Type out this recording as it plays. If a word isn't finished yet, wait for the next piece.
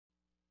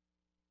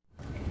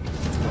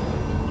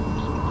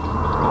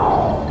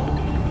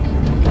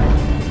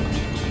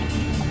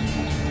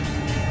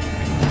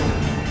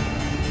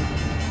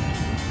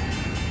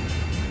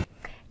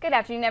Good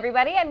afternoon,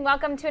 everybody, and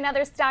welcome to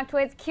another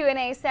StockTwits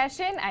Q&A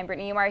session. I'm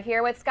Brittany Umar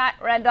here with Scott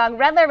Red Dog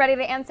Redler, ready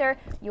to answer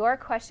your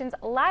questions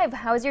live.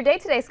 How was your day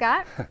today,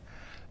 Scott?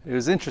 It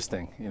was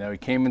interesting. We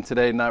came in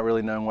today not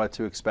really knowing what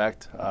to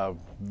expect.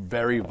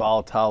 Very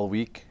volatile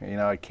week.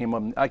 I came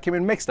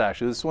in mixed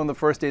actually. This is one of the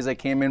first days I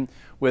came in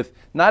with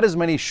not as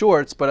many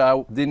shorts, but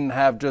I didn't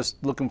have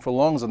just looking for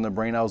longs on the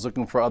brain. I was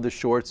looking for other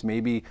shorts,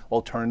 maybe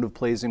alternative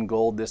plays in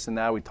gold, this and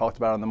that. We talked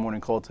about it on the morning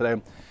call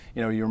today.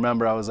 You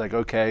remember I was like,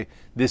 okay,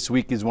 this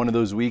week is one of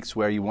those weeks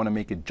where you want to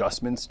make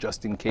adjustments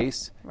just in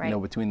case,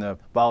 right. Between the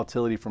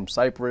volatility from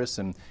Cyprus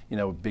and,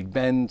 Big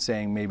Ben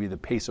saying maybe the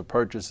pace of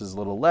purchase is a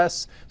little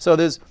less. So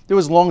there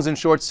was longs and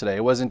shorts today.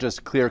 It wasn't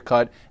just clear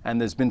cut, and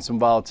there's been some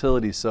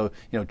volatility. So,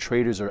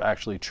 traders are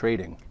actually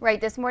trading. Right.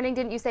 This morning,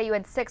 didn't you say you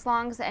had 6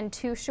 longs and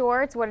 2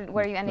 shorts? What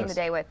are you ending the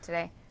day with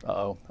today?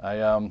 Uh-oh.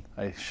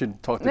 I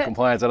should talk to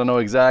compliance. I don't know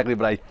exactly,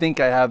 but I think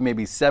I have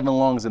maybe 7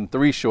 longs and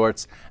 3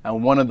 shorts,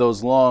 and one of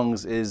those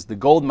longs is the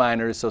gold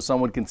miners, so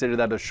some would consider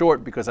that a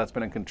short because that's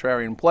been a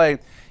contrarian play.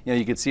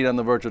 You can see it on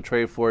the virtual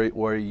trade for it,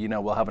 or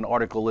we'll have an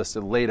article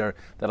listed later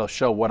that'll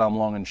show what I'm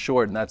long and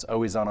short, and that's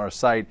always on our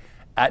site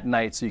at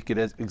night, so you could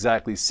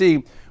exactly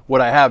see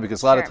what I have,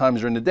 because a lot of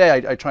times during the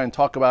day I try and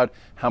talk about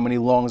how many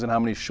longs and how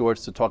many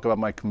shorts to talk about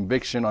my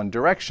conviction on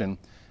direction.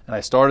 And I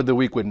started the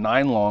week with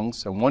 9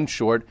 longs and 1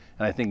 short,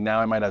 and I think now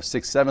I might have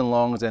 6, 7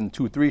 longs and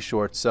 2, 3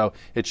 shorts. So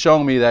it's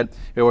showing me that,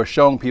 or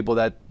showing people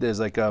that there's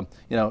like an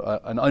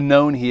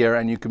unknown here,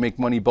 and you can make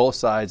money both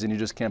sides, and you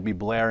just can't be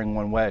blaring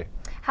one way.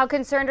 How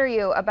concerned are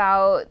you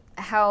about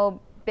how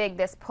big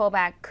this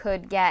pullback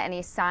could get?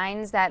 Any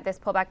signs that this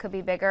pullback could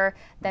be bigger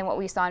than what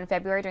we saw in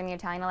February during the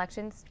Italian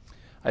elections?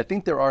 I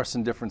think there are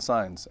some different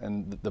signs,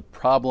 and the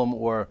problem,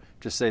 or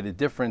just say the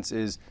difference,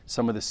 is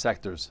some of the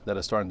sectors that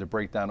are starting to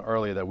break down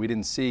earlier that we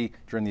didn't see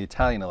during the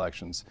Italian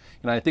elections.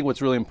 And I think what's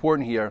really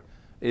important here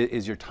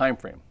is your time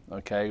frame.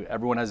 Okay,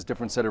 everyone has a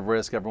different set of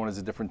risk. Everyone has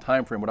a different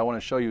time frame. What I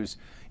want to show you is,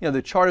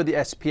 the chart of the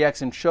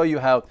SPX, and show you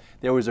how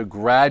there was a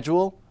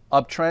gradual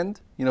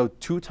uptrend,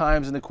 2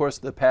 times in the course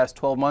of the past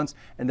 12 months,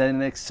 and then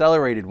an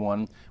accelerated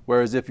one.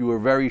 Whereas if you were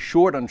very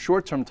short on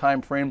short-term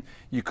time frame,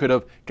 you could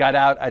have got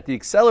out at the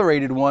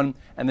accelerated one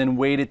and then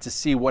waited to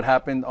see what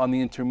happened on the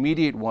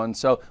intermediate one.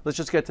 So let's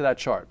just get to that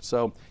chart.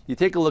 So you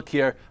take a look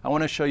here. I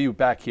want to show you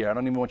back here. I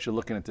don't even want you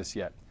looking at this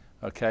yet.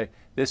 Okay,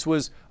 this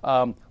was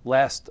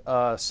last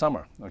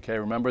summer. Okay,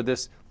 remember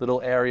this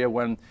little area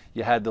when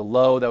you had the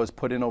low that was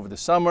put in over the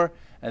summer,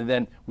 and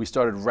then we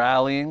started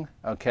rallying.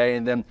 Okay,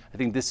 and then I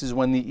think this is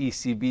when the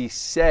ECB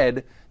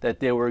said that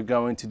they were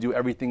going to do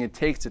everything it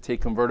takes to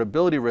take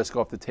convertibility risk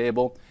off the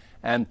table,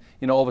 and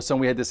all of a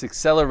sudden we had this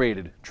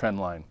accelerated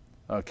trend line.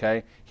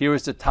 Okay, here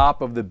is the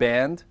top of the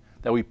band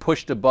that we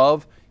pushed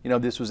above.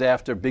 This was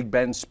after Big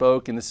Ben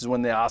spoke, and this is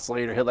when the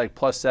oscillator hit like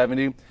plus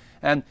 70.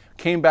 And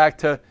came back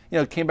to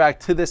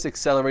this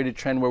accelerated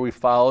trend where we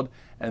followed.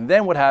 And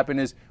then what happened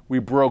is we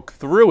broke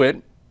through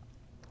it,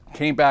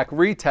 came back,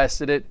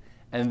 retested it,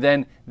 and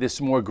then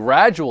this more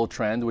gradual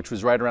trend, which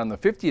was right around the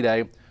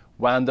 50-day,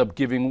 wound up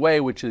giving way,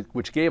 which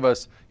gave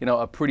us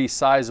a pretty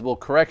sizable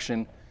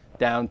correction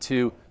down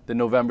to the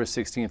November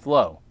 16th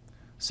low.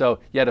 So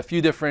you had a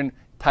few different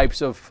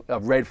types of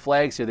red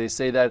flags here. They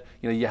say that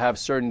you have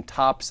certain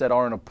tops that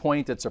are in a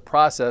point. It's a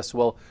process.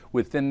 Well,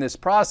 within this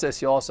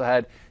process, you also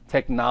had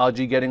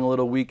technology getting a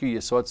little weaker.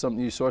 You saw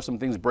some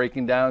things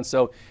breaking down.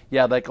 So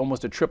yeah, like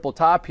almost a triple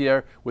top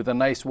here with a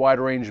nice wide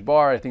range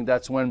bar. I think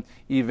that's when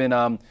even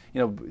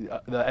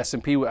the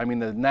S&P, the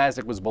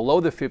Nasdaq was below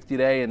the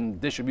 50-day, and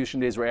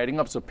distribution days were adding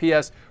up. So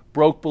PS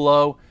broke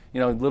below,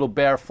 little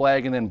bear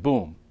flag, and then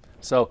boom.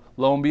 So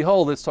lo and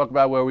behold, let's talk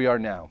about where we are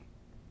now.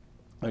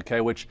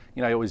 Okay, which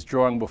I was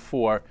drawing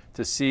before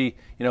to see,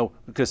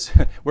 because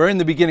we're in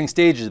the beginning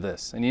stages of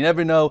this, and you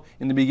never know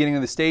in the beginning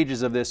of the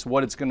stages of this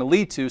what it's going to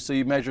lead to, so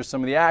you measure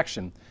some of the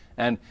action.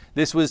 And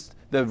this was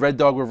the red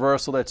dog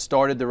reversal that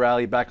started the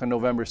rally back on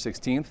November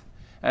 16th.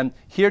 And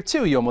here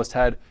too, you almost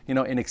had,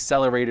 an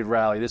accelerated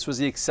rally. This was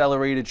the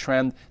accelerated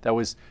trend that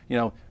was,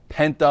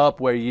 pent up,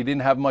 where you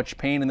didn't have much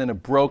pain, and then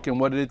it broke, and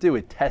what did it do?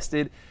 It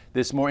tested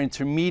this more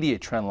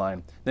intermediate trend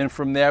line. Then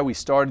from there, we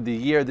started the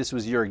year. This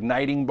was your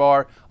igniting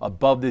bar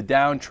above the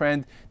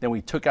downtrend. Then we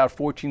took out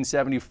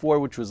 1474,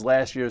 which was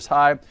last year's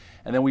high.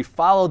 And then we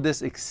followed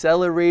this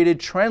accelerated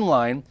trend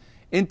line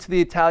into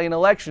the Italian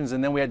elections.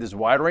 And then we had this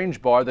wide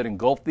range bar that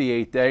engulfed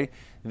the 8-day.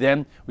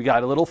 Then we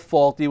got a little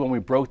faulty when we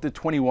broke the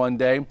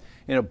 21-day.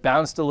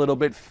 Bounced a little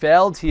bit,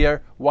 failed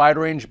here, wide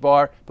range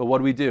bar. But what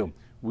do we do?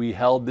 We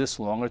held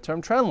this longer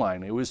term trend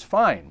line. It was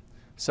fine.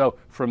 So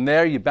from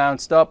there, you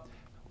bounced up,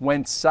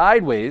 went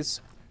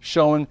sideways,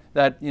 showing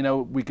that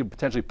we could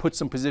potentially put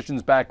some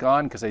positions back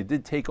on, because I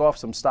did take off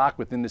some stock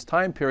within this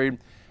time period,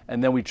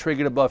 and then we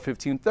triggered above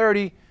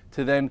 1530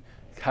 to then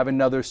have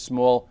another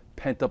small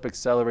pent-up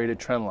accelerated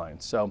trend line.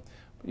 So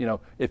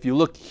if you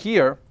look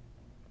here,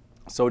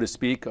 so to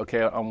speak,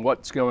 okay, on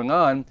what's going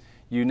on,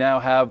 you now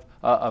have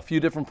a few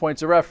different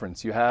points of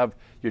reference. You have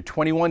your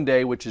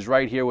 21-day, which is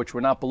right here, which we're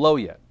not below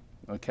yet.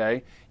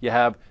 Okay, you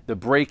have the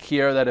break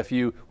here that if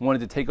you wanted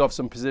to take off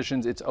some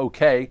positions, it's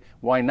okay.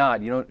 Why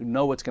not? You don't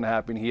know what's going to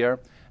happen here.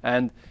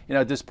 And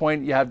at this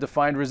point, you have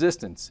defined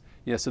resistance.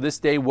 So this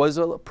day was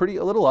a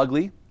little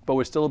ugly, but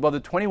we're still above the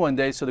 21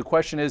 days. So the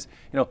question is,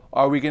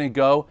 are we going to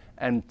go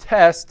and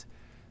test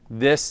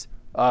this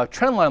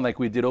trend line like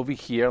we did over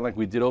here, And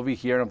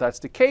if that's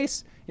the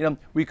case,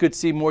 we could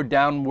see more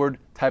downward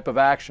type of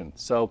action.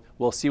 So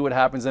we'll see what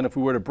happens. And if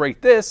we were to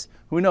break this,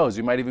 who knows?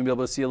 We might even be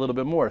able to see a little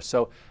bit more.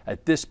 So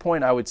at this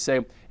point, I would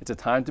say it's a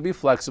time to be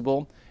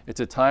flexible. It's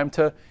a time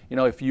to,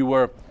 if you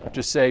were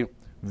just say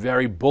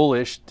very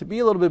bullish, to be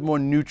a little bit more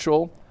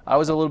neutral. I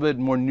was a little bit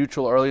more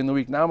neutral early in the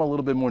week. Now I'm a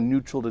little bit more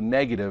neutral to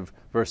negative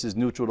versus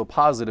neutral to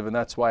positive, and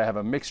that's why I have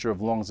a mixture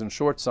of longs and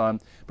shorts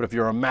on. But if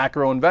you're a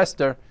macro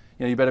investor,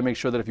 you better make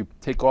sure that if you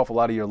take off a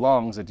lot of your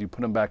longs, that you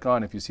put them back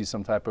on if you see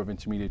some type of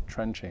intermediate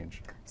trend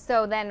change.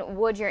 So then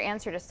would your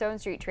answer to Stone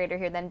Street Trader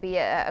here then be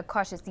a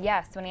cautious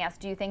yes when he asks,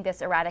 do you think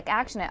this erratic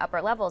action at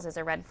upper levels is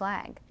a red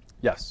flag?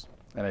 Yes.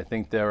 And I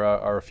think there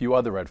are a few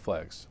other red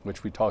flags,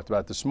 which we talked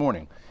about this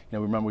morning.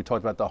 Remember we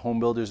talked about the home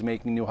builders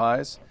making new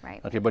highs?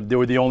 Right. Okay, but they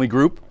were the only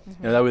group.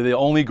 That was the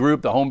only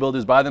group, the home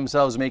builders by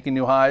themselves making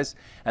new highs.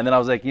 And then I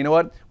was like, you know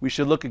what? We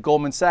should look at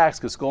Goldman Sachs,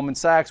 because Goldman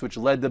Sachs, which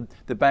led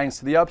the banks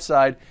to the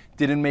upside,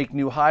 didn't make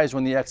new highs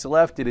when the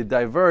XLF did. It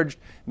diverged.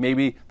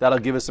 Maybe that'll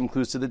give us some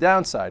clues to the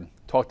downside.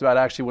 Talked about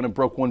actually when it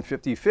broke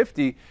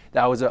 150.50,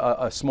 that was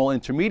a small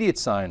intermediate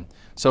sign.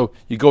 So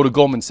you go to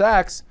Goldman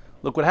Sachs,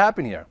 look what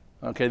happened here.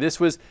 Okay, this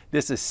was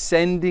this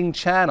ascending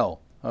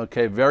channel,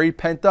 okay, very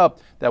pent up,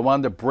 that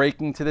wound up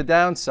breaking to the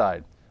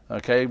downside.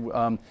 Okay,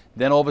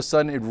 then all of a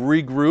sudden it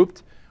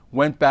regrouped,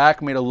 went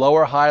back, made a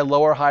lower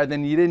high,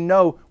 then you didn't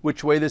know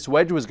which way this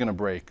wedge was going to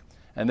break.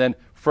 And then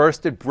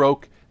first it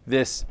broke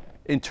this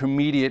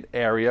intermediate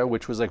area,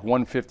 which was like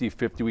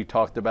 150.50 we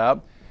talked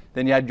about.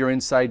 Then you had your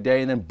inside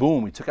day, and then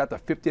boom, we took out the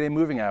 50-day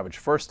moving average.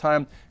 First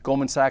time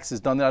Goldman Sachs has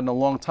done that in a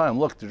long time.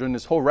 Look, during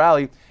this whole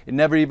rally, it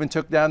never even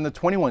took down the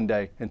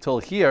 21-day until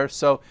here.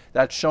 So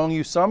that's showing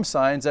you some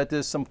signs that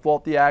there's some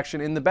faulty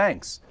action in the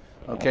banks.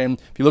 Okay, and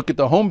if you look at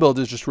the home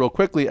builders just real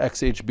quickly,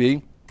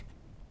 XHB,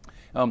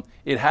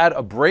 it had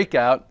a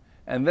breakout,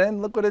 and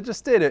then look what it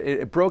just did.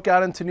 It broke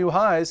out into new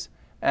highs,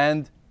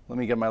 and let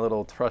me get my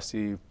little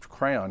trusty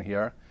crayon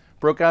here.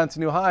 Broke out into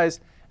new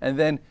highs, and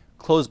then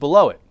closed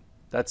below it.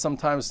 That's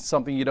sometimes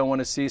something you don't want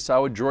to see, so I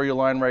would draw your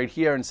line right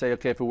here and say,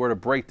 okay, if it were to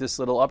break this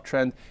little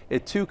uptrend,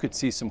 it too could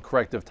see some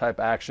corrective type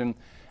action.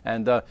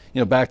 And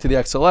back to the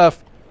XLF,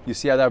 you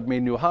see how that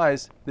made new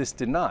highs? This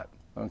did not.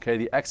 Okay,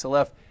 the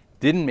XLF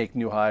didn't make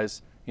new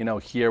highs,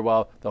 here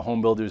while the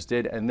home builders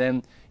did, and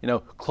then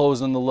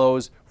closed on the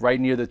lows right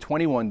near the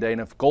 21-day.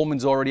 And if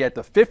Goldman's already at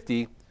the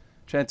 50,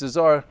 chances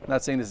are, I'm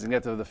not saying this is going to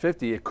get to the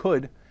 50, it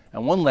could.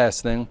 And one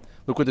last thing,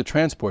 look what the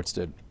transports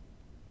did.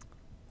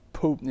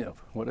 Poof,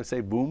 what did I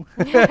say, boom?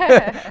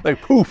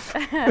 Like poof.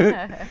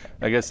 I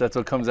guess that's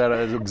what comes out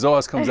of,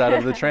 exhaust comes out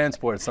of the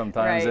transport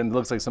sometimes, right. And it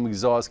looks like some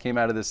exhaust came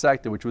out of the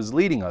sector, which was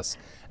leading us.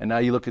 And now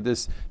you look at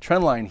this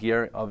trend line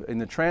here in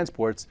the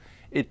transports,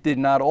 it did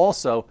not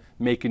also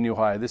make a new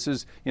high. This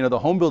is, the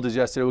home builders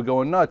yesterday were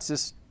going nuts.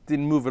 This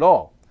didn't move at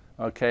all.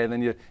 Okay, and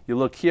then you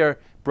look here,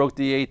 broke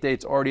the 8-day,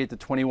 it's already at the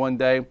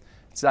 21-day.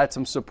 It's at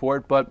some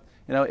support, but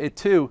it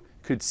too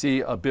could see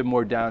a bit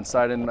more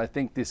downside, and I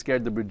think they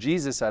scared the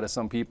bejesus out of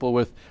some people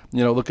with,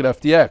 look at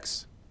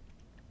FDX.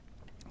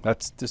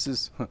 This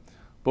is,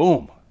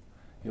 boom.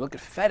 You look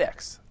at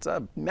FedEx, it's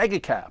a mega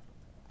cap.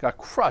 Got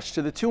crushed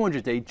to the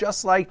 200-day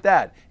just like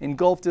that.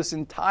 Engulfed this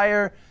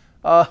entire,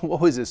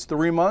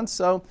 3 months?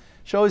 So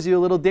shows you a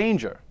little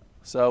danger.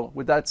 So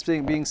with that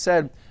being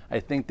said,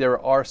 I think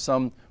there are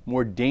some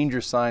more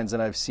danger signs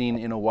than I've seen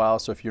in a while.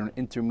 So if you're an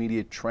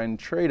intermediate trend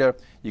trader,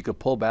 you could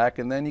pull back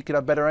and then you could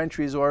have better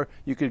entries, or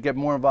you could get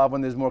more involved when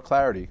there's more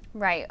clarity.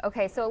 Right.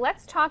 Okay. So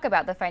let's talk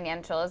about the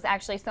financials.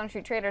 Actually, Stone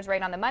Street Trader's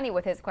right on the money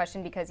with his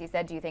question, because he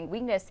said, do you think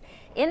weakness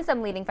in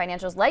some leading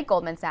financials like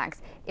Goldman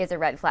Sachs is a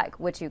red flag,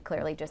 which you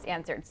clearly just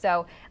answered.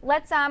 So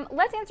let's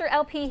answer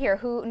LP here,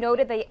 who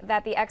noted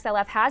that the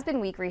XLF has been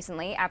weak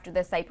recently after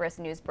the Cyprus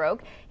news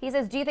broke. He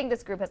says, do you think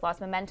this group has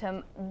lost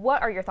momentum?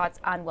 What are your thoughts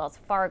on Wells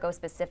Fargo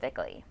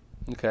specifically?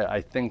 Okay, I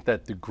think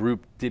that the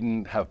group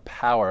didn't have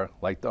power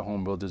like the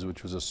home builders,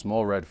 which was a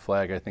small red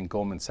flag. I think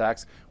Goldman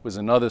Sachs was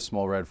another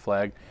small red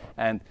flag.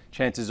 And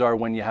chances are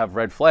when you have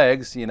red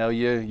flags,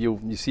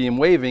 you see them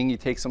waving, you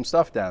take some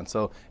stuff down.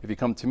 So if you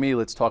come to me,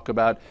 let's talk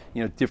about,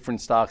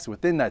 different stocks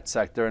within that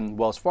sector. And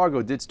Wells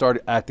Fargo did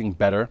start acting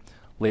better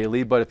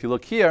lately. But if you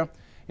look here,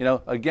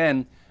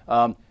 again,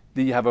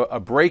 you have a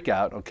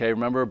breakout, okay?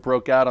 Remember, it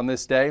broke out on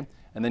this day,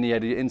 and then you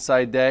had the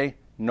inside day,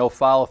 no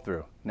follow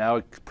through. Now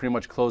it pretty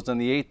much closed on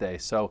the 8-day.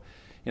 So,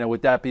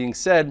 with that being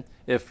said,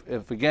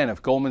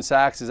 if Goldman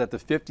Sachs is at the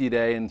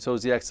 50-day and so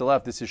is the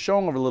XLF, this is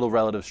showing a little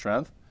relative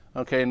strength.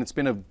 Okay, and it's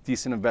been a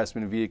decent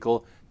investment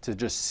vehicle to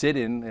just sit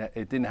in.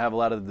 It didn't have a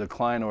lot of the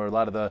decline or a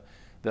lot of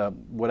the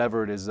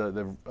whatever it is,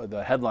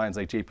 the headlines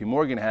like JP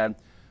Morgan had.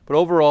 But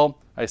overall,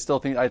 I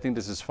think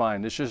this is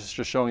fine. This is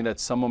just showing that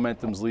some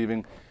momentum's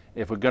leaving.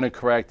 if we're going to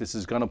correct, this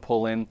is going to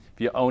pull in. If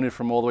you own it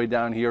from all the way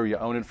down here, or you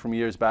own it from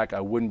years back,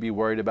 I wouldn't be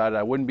worried about it.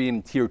 I wouldn't be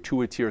in tier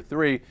 2 or tier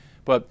 3,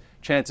 but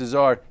chances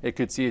are it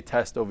could see a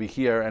test over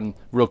here. And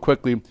real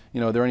quickly,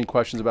 are there any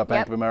questions about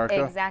Bank of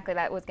America? Exactly.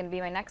 That was going to be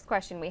my next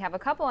question. We have a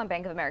couple on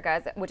Bank of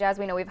America, which, as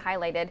we know, we've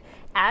highlighted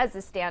as a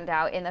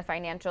standout in the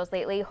financials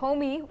lately.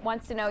 Homie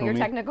wants to know your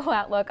technical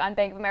outlook on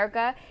Bank of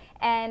America.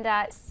 And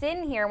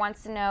Sin here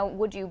wants to know,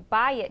 would you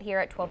buy it here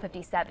at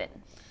 1257?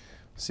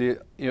 See,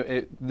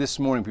 this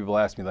morning people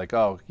asked me like,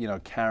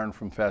 Karen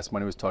from Fast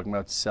Money was talking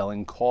about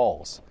selling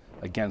calls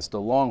against a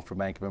long for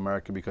Bank of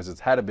America because it's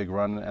had a big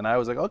run, and I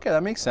was like, okay,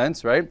 that makes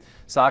sense, right?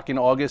 Stock in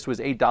August was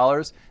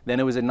 $8, then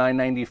it was at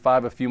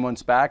 $9.95 a few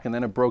months back, and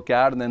then it broke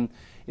out, and then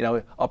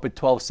up at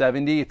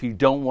 $12.70. If you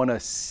don't want to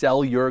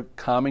sell your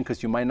common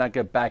because you might not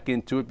get back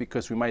into it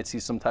because we might see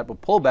some type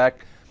of pullback,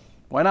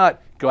 why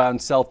not go out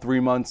and sell 3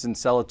 months and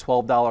sell a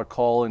 $12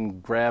 call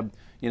and grab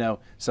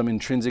some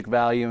intrinsic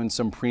value and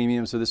some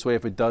premium. So this way,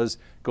 if it does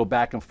go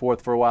back and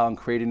forth for a while and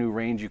create a new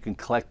range, you can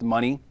collect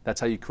money.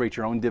 That's how you create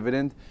your own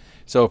dividend.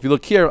 So if you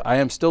look here, I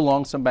am still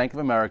long some Bank of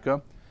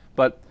America,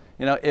 but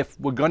if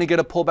we're going to get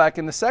a pullback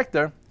in the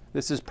sector,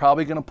 this is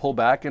probably going to pull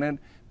back, and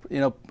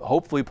it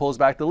hopefully pulls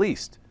back the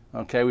least.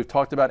 Okay, we've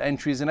talked about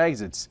entries and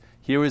exits.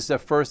 Here is the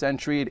first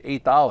entry at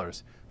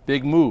 $8,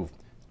 big move,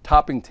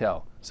 topping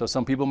tail. So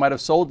some people might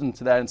have sold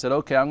into that and said,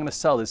 okay, I'm going to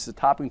sell this. It's a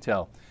topping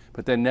tail,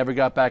 but then never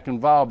got back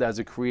involved as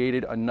it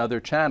created another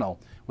channel,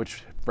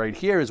 which right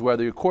here is where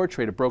the core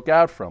trader broke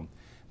out from.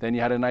 Then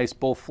you had a nice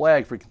bull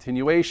flag for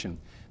continuation.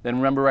 Then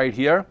remember right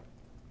here,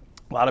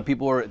 a lot of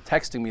people were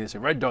texting me. They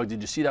said, Red Dog,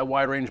 did you see that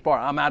wide range bar?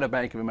 I'm out of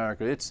Bank of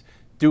America. It's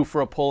due for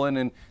a pull-in,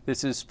 and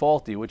this is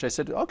faulty, which I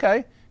said,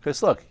 okay,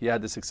 because look, you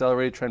had this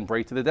accelerated trend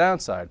break to the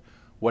downside.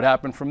 What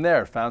happened from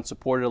there? Found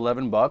support at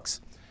 $11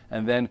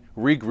 and then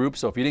regroup.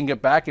 So if you didn't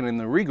get back in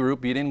the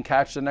regroup, you didn't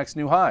catch the next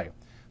new high.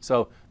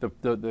 So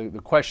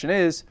the question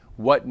is,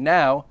 what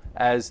now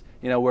as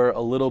we're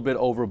a little bit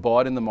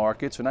overbought in the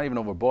market, so not even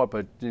overbought,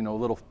 but a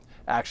little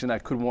action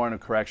that could warrant a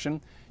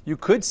correction. You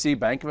could see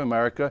Bank of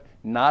America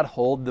not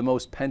hold the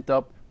most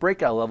pent-up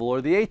breakout level or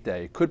the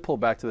 8-day. It could pull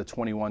back to the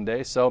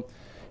 21-day. So,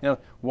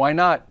 why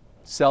not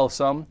sell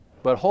some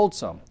but hold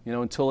some,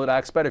 until it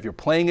acts better. If you're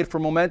playing it for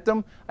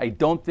momentum, I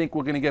don't think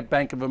we're going to get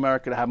Bank of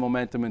America to have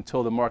momentum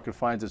until the market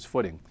finds its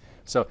footing.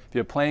 So if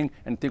you're playing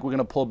and think we're going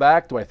to pull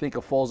back, do I think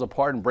it falls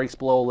apart and breaks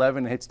below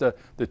 11 and hits the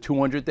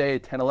 200-day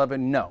at 10-11?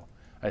 No.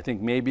 I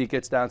think maybe it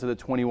gets down to the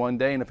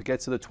 21-day, and if it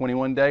gets to the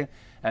 21-day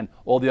and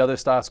all the other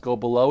stocks go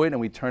below it and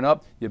we turn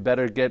up, you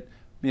better get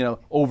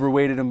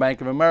overweighted in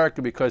Bank of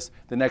America, because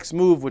the next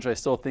move, which I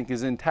still think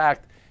is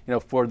intact,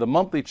 for the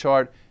monthly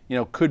chart,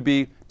 could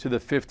be to the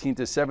 $15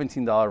 to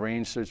 $17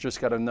 range. So it's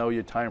just got to know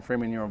your time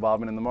frame and your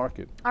involvement in the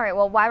market. All right,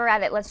 well, while we're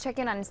at it, let's check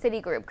in on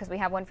Citigroup, because we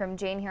have one from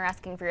Jane here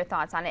asking for your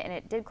thoughts on it, and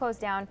it did close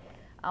down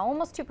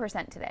almost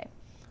 2% today.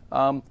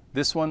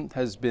 This one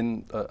has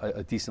been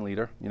a decent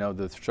leader.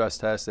 The stress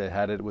test, they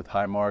had it with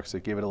high marks.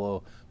 It gave it a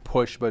little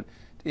push, but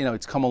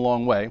it's come a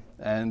long way,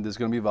 and there's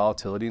going to be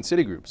volatility in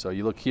Citigroup. So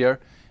you look here,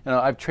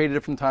 I've traded it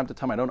from time to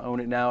time. I don't own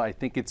it now. I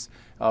think it's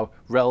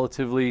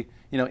relatively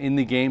in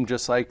the game,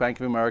 just like Bank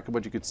of America,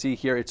 but you could see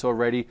here it's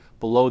already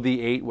below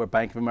the 8 where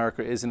Bank of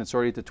America is, and it's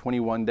already at the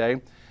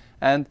 21-day.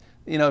 And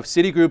if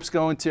Citigroup's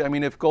going to,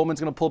 if Goldman's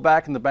going to pull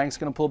back and the bank's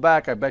going to pull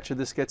back, I bet you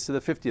this gets to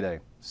the 50-day.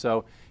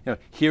 So,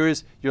 here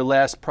is your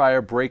last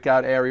prior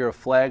breakout area or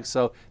flag.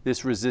 So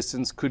this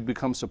resistance could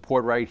become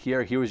support right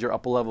here. Here is your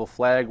upper level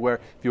flag where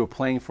if you were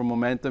playing for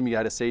momentum, you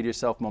had to say to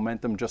yourself,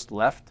 momentum just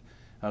left.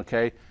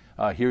 Okay.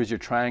 Here's your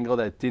triangle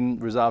that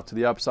didn't resolve to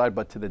the upside,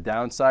 but to the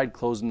downside,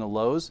 closing the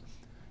lows.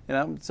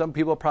 Some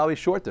people probably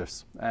short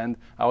this. And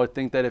I would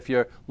think that if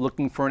you're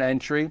looking for an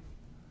entry,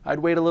 I'd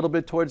wait a little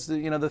bit towards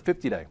the, the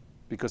 50-day.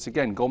 Because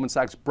again, Goldman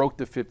Sachs broke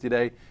the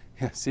 50-day.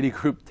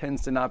 Citigroup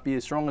tends to not be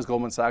as strong as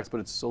Goldman Sachs, but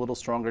it's a little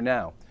stronger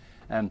now.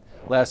 And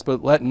last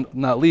but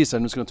not least,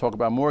 I'm just going to talk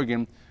about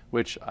Morgan,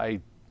 which I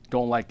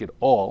don't like at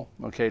all.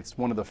 Okay, it's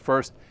one of the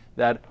first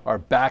that are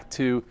back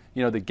to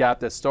the gap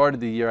that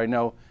started the year. I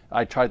know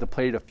I tried to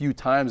play it a few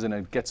times and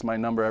it gets my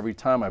number every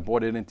time. I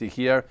bought it into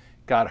here,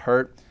 got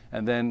hurt,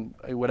 and then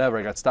whatever,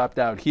 I got stopped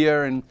out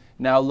here, and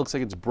now it looks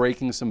like it's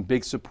breaking some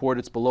big support.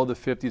 It's below the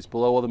 50, it's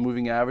below all the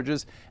moving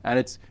averages, and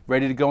it's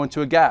ready to go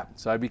into a gap.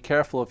 So I'd be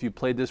careful if you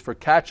played this for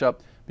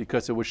catch-up,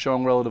 because it was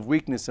showing relative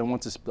weakness, and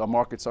once the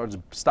market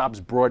stops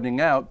broadening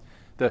out,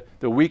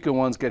 the weaker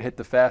ones get hit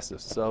the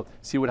fastest. So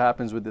see what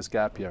happens with this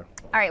gap here.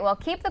 All right, well,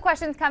 keep the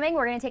questions coming.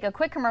 We're going to take a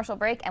quick commercial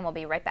break, and we'll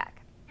be right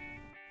back.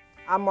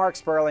 I'm Mark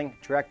Sperling,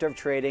 Director of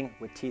Trading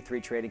with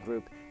T3 Trading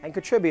Group and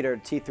contributor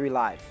to T3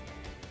 Live.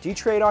 Do you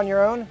trade on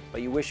your own,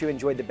 but you wish you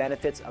enjoyed the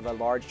benefits of a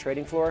large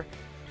trading floor?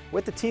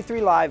 With the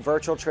T3 Live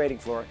virtual trading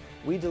floor,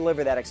 we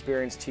deliver that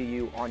experience to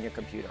you on your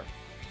computer.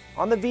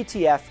 On the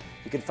VTF,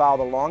 you can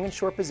follow the long and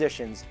short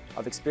positions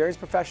of experienced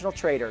professional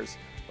traders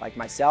like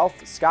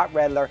myself, Scott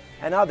Redler,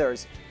 and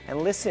others,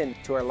 and listen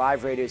to our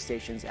live radio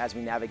stations as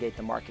we navigate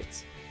the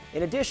markets.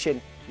 In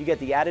addition, you get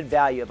the added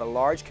value of a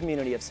large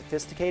community of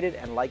sophisticated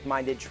and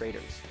like-minded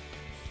traders.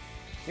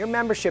 Your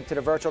membership to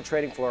the virtual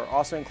trading floor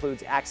also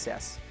includes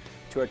access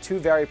to our 2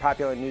 very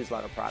popular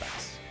newsletter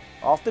products,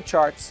 Off the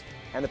Charts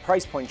and the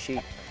Price Point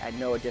Sheet at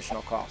no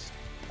additional cost.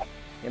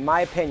 In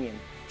my opinion,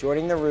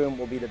 joining the room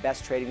will be the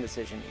best trading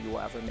decision you will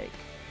ever make.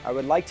 I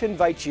would like to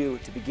invite you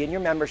to begin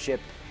your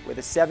membership with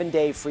a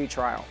 7-day free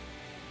trial.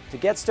 To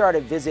get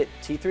started, visit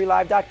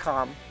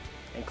t3live.com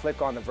and click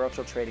on the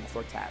Virtual Trading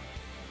Floor tab.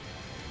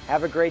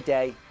 Have a great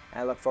day, and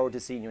I look forward to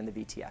seeing you in the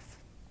VTF.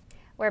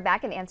 We're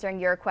back and answering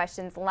your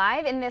questions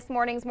live. In this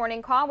morning's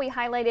morning call, we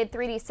highlighted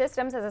 3D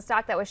Systems as a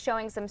stock that was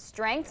showing some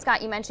strength.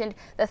 Scott, you mentioned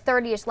the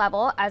 30-ish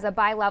level as a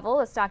buy level.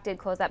 The stock did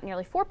close up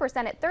nearly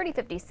 4% at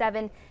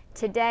 30.57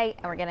 today,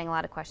 and we're getting a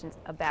lot of questions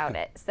about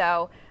it.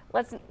 So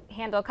let's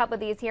handle a couple of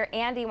these here.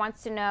 Andy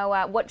wants to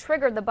know what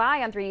triggered the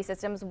buy on 3D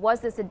Systems. Was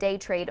this a day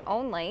trade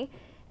only?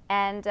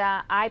 And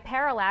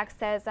iParallax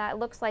says it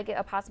looks like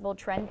a possible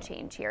trend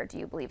change here. Do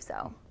you believe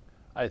so?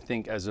 I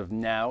think as of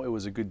now, it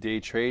was a good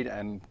day trade,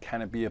 and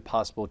can it be a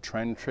possible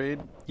trend trade?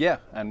 Yeah,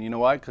 and you know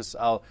why? Because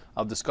I'll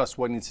discuss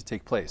what needs to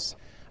take place.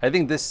 I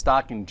think this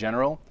stock in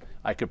general,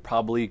 I could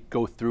probably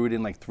go through it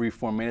in like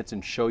 3-4 minutes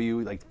and show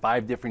you like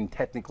 5 different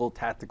technical,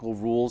 tactical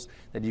rules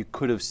that you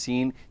could have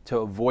seen to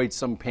avoid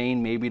some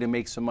pain, maybe to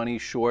make some money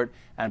short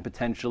and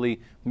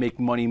potentially make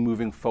money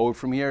moving forward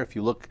from here. If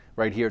you look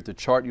right here at the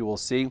chart, you will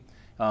see.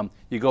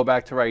 You go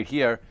back to right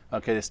here,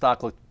 okay, the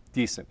stock looked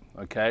decent,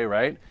 okay,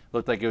 right?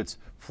 Looked like it was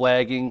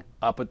flagging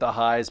up at the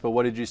highs, but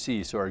what did you see?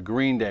 You saw a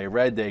green day,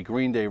 red day,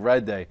 green day,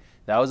 red day.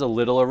 That was a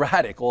little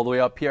erratic all the way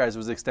up here as it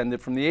was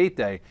extended from the 8th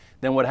day.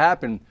 Then what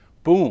happened?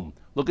 Boom.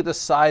 Look at the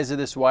size of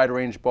this wide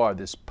range bar,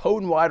 this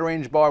potent wide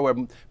range bar where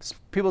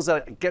people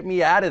said, get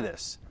me out of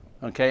this,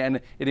 okay? And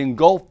it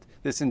engulfed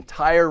this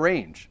entire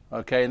range,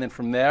 okay? And then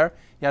from there,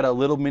 you had a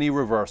little mini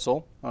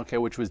reversal, okay,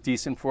 which was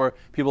decent for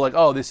people like,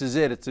 oh, this is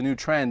it, it's a new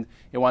trend.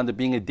 It wound up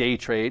being a day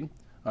trade.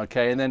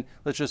 Okay, and then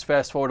let's just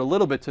fast forward a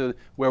little bit to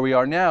where we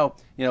are now.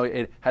 You know,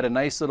 it had a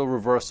nice little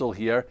reversal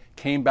here,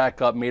 came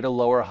back up, made a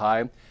lower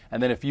high.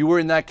 And then if you were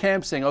in that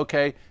camp saying,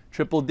 okay,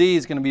 Triple D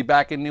is going to be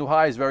back in new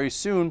highs very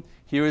soon,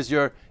 here is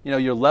your,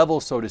 your level,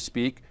 so to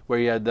speak, where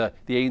you had the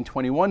 8 and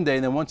 21 day.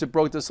 And then once it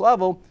broke this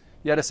level,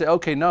 you had to say,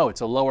 okay, no,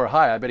 it's a lower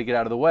high. I better get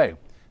out of the way.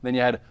 Then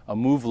you had a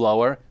move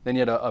lower. Then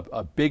you had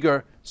a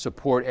bigger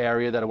support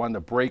area that I wound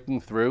up breaking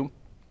through.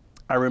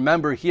 I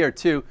remember here,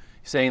 too,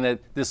 saying that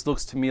this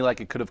looks to me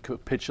like it could have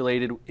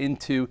capitulated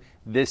into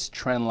this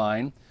trend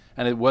line,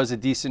 and it was a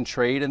decent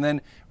trade. And then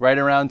right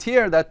around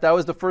here, that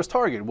was the first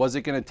target. Was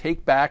it going to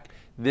take back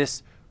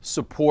this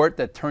support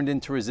that turned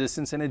into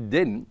resistance? And it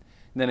didn't.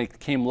 And then it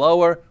came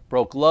lower,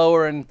 broke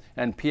lower,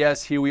 and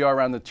PS, here we are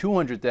around the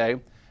 200-day.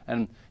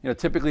 And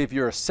typically if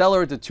you're a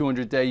seller at the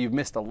 200-day, you've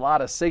missed a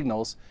lot of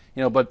signals.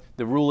 But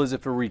the rule is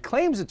if it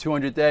reclaims the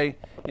 200-day,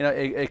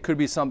 it could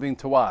be something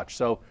to watch.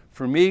 So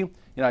for me,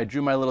 I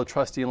drew my little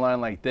trusty line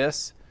like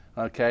this,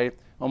 okay?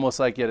 Almost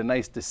like you had a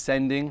nice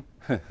descending,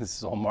 this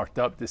is all marked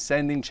up,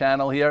 descending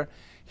channel here.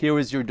 Here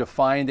was your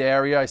defined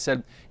area. I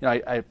said,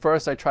 at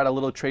first I tried a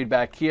little trade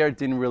back here, it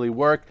didn't really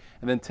work.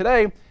 And then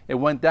today, it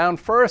went down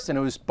first and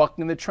it was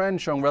bucking the trend,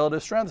 showing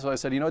relative strength. So I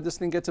said, this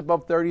thing gets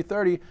above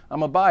 30.30,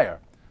 I'm a buyer.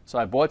 So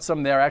I bought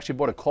some there. I actually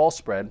bought a call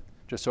spread,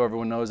 just so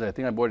everyone knows. I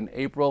think I bought in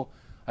April.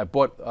 I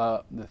bought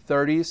the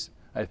 30s.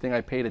 I think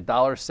I paid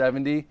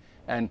 $1.70.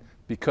 And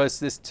because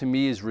this to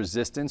me is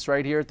resistance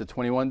right here at the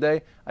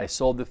 21-day, I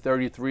sold the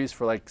 33s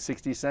for like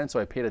 60 cents. So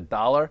I paid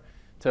 $1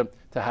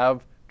 to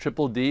have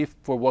Triple D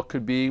for what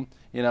could be,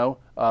 a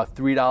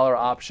 $3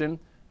 option,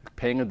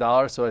 paying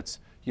 $1. So it's,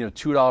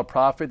 $2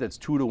 profit. That's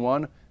 2 to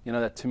 1.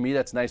 That to me,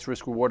 that's nice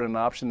risk reward on an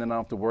option. Then I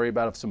don't have to worry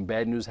about if some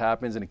bad news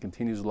happens and it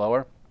continues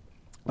lower.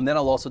 And then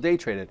I'll also day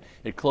trade it.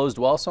 It closed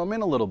well, so I'm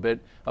in a little bit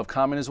of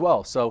common as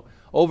well. So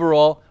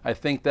overall, I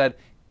think that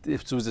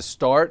this was a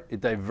start.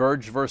 It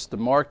diverged versus the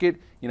market.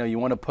 You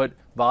want to put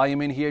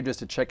volume in here just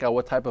to check out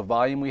what type of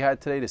volume we had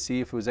today to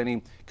see if there was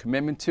any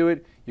commitment to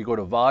it. You go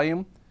to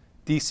volume,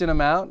 decent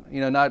amount,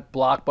 not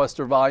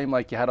blockbuster volume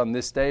like you had on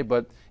this day,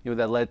 but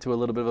that led to a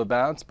little bit of a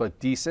bounce, but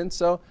decent.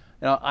 So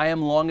I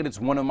am long it. It's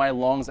one of my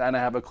longs, and I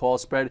have a call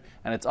spread,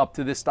 and it's up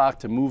to this stock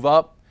to move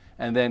up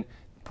and then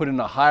put in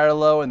a higher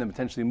low and then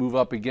potentially move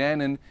up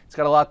again. And it's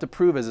got a lot to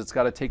prove as it's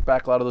got to take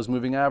back a lot of those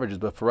moving averages.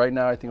 But for right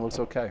now, I think it looks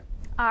okay.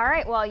 All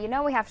right, well,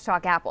 we have to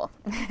talk Apple.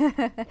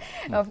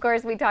 Of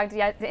course, we talked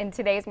in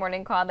today's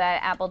morning call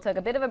that Apple took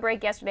a bit of a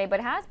break yesterday, but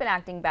has been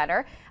acting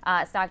better.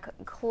 Stock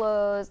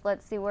closed,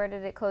 let's see, where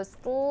did it close?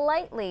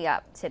 Slightly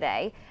up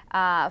today.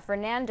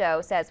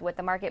 Fernando says, with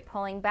the market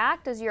pulling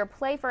back, does your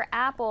play for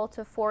Apple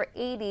to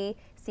 480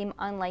 seem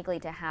unlikely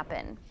to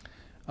happen?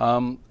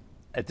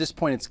 At this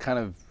point, it's kind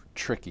of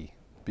tricky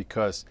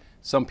because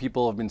some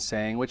people have been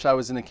saying, which I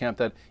was in the camp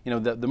that,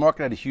 the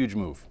market had a huge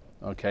move,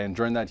 okay? And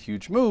during that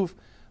huge move,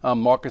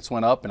 markets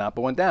went up and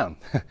Apple went down.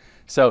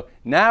 So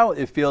now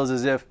it feels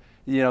as if,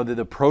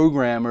 the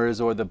programmers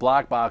or the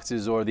black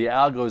boxes or the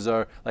algos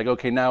are like,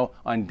 okay, now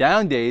on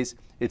down days,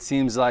 it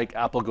seems like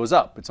Apple goes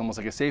up. It's almost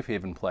like a safe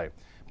haven play.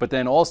 But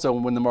then also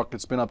when the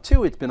market's been up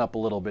too, it's been up a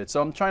little bit.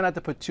 So I'm trying not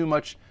to put too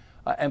much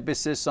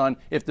emphasis on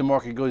if the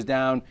market goes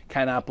down,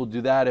 can Apple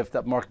do that? If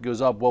that market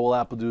goes up, what will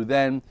Apple do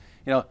then?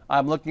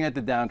 I'm looking at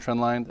the downtrend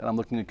line and I'm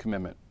looking at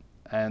commitment.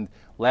 And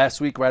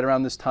last week, right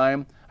around this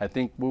time, I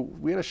think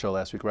we had a show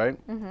last week, right?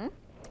 Mm-hmm.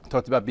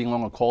 Talked about being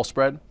long a call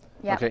spread.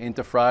 Yep. Okay,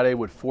 into Friday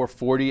with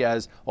 440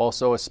 as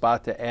also a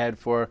spot to add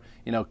for,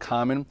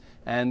 common.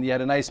 And you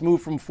had a nice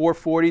move from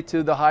 440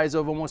 to the highs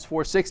of almost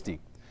 460.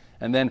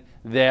 And then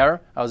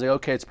there, I was like,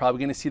 okay, it's probably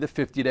going to see the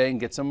 50-day and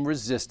get some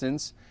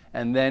resistance,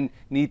 and then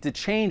need to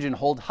change and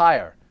hold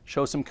higher,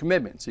 show some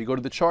commitment. So you go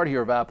to the chart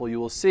here of Apple, you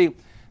will see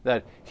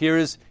that here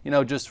is,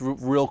 just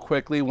real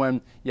quickly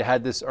when you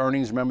had this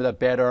earnings, remember that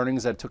bad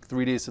earnings that took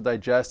 3 days to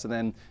digest, and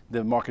then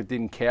the market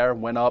didn't care,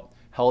 went up,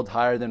 held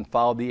higher, then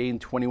followed the 8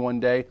 and 21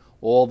 day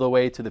all the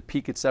way to the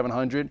peak at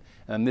 700.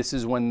 And this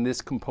is when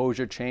this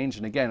composure changed.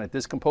 And again, at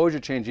this composure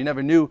change, you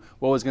never knew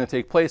what was going to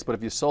take place, but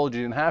if you sold,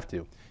 you didn't have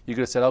to. You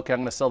could have said, okay,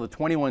 I'm going to sell the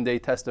 21-day,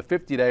 test the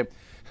 50-day.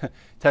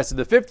 Tested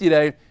the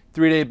 50-day,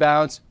 3-day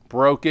bounce,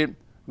 broke it,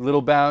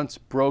 little bounce,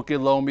 broke it,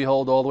 lo and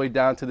behold, all the way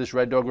down to this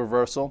red dog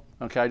reversal.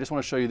 Okay, I just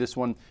want to show you this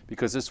one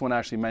because this one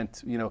actually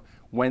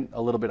went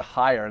a little bit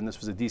higher, and this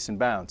was a decent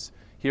bounce.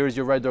 Here is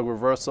your red dog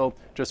reversal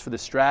just for the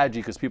strategy,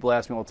 because people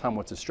ask me all the time,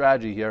 what's the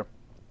strategy here?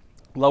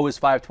 Low is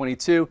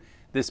 522.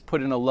 This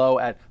put in a low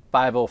at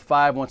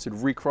 505. Once it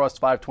recrossed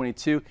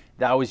 522,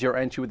 that was your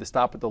entry with the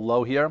stop at the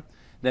low here.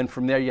 Then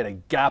from there, you had a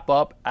gap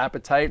up,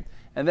 appetite.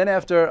 And then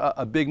after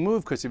a big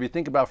move, because if you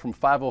think about from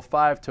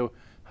 505 to,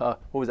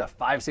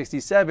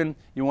 567,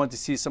 you want to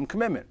see some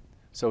commitment.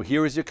 So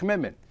here is your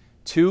commitment.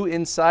 2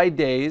 inside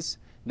days,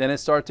 then it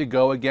started to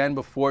go again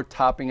before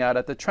topping out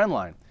at the trend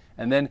line.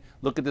 And then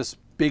look at this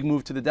big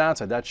move to the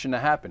downside. That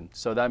shouldn't have happened.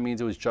 So that means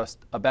it was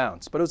just a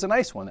bounce. But it was a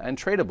nice one and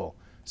tradable.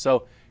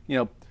 So,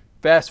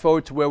 fast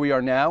forward to where we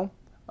are now.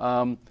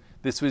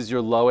 This was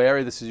your low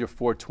area. This is your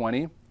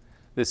 420.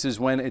 This is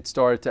when it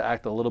started to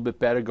act a little bit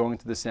better going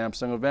to the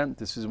Samsung event.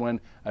 This is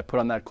when I put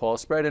on that call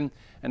spread. And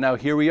now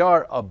here we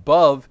are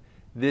above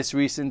this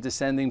recent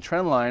descending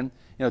trend line.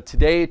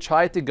 Today it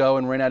tried to go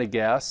and ran out of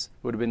gas.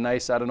 It would have been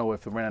nice. I don't know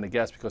if it ran out of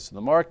gas because of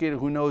the market.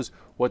 Who knows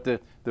what the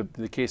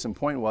case in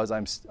point was.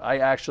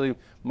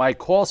 My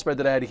call spread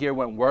that I had here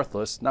went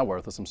worthless. Not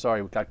worthless, I'm sorry.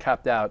 It got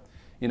capped out.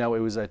 It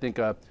was, I think,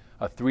 a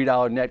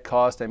 $3 net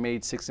cost. I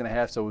made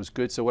 6.5, so it was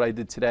good. So what I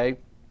did today,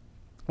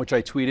 which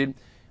I tweeted,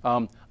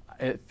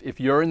 if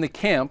you're in the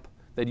camp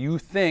that you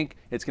think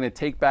it's going to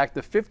take back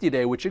the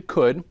 50-day, which it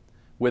could,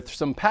 with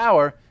some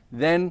power,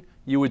 then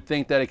you would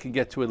think that it could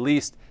get to at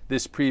least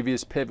this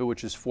previous pivot,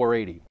 which is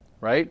 480,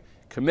 right?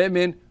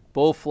 Commitment,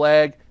 bull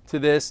flag to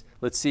this.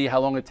 Let's see how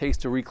long it takes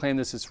to reclaim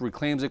this. If it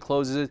reclaims it,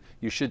 closes it,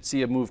 you should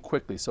see it move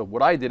quickly. So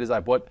what I did is I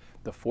bought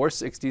the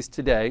 460s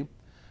today.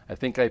 I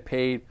think I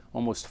paid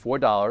almost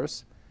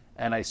 $4,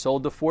 and I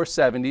sold the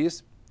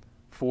 470s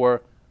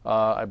for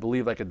I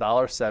believe like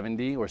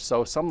 $1.70 or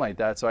so, something like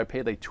that. So I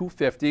paid like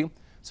 $2.50.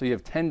 So you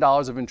have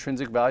 $10 of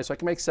intrinsic value. So I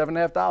can make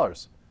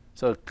 $7.50.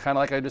 So kind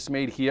of like I just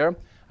made here.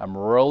 I'm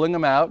rolling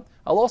them out.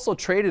 I'll also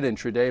trade it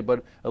intraday,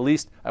 but at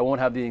least I won't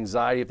have the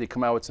anxiety if they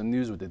come out with some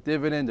news with the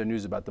dividend or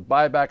news about the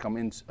buyback. I'm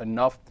in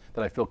enough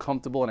that I feel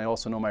comfortable, and I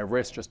also know my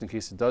risk just in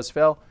case it does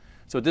fail.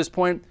 So at this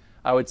point,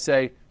 I would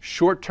say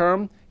short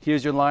term,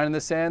 here's your line in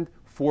the sand,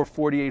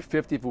 448.50.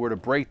 If it were to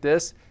break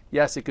this,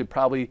 yes, it could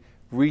probably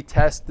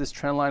retest this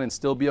trend line and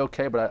still be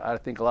okay, but I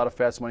think a lot of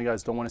fast money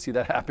guys don't want to see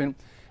that happen.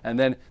 And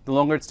then the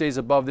longer it stays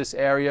above this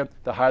area,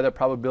 the higher the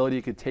probability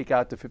you could take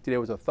out the 50-day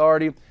with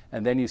authority,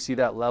 and then you see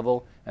that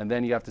level, and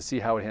then you have to see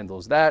how it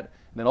handles that.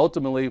 And then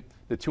ultimately,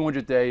 the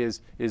 200-day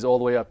is all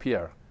the way up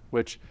here,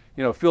 which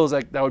feels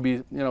like that would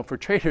be for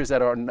traders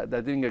that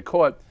didn't get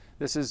caught.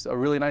 This is a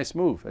really nice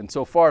move, and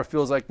so far it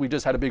feels like we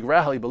just had a big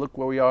rally, but look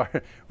where we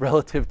are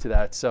relative to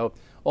that. So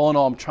all in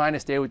all, I'm trying to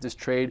stay with this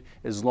trade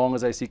as long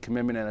as I see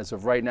commitment, and as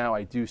of right now,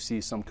 I do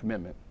see some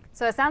commitment.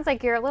 So it sounds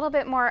like you're a little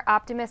bit more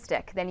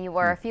optimistic than you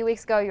were a few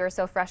weeks ago. You were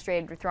so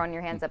frustrated with throwing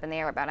your hands up in the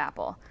air about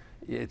Apple.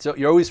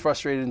 You're always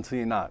frustrated until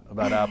you're not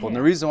about Apple. And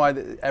the reason why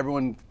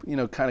everyone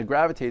kind of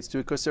gravitates to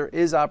it, because there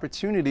is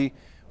opportunity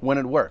when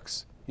it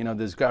works.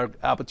 There's got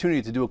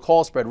opportunity to do a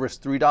call spread,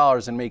 risk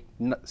 $3 and make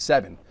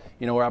 $7.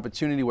 Or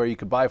opportunity where you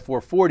could buy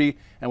 440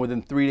 and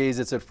within 3 days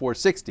it's at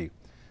 460.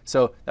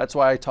 So that's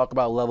why I talk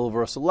about level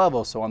versus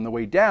level. So on the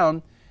way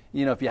down,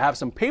 if you have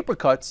some paper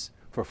cuts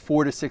for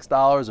 $4 to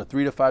 $6 or $3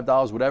 to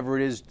 $5, whatever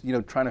it is,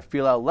 trying to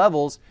feel out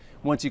levels,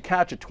 once you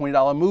catch a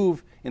 $20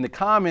 move in the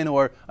common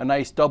or a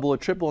nice double or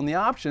triple in the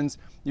options,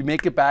 you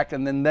make it back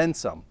and then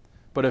some.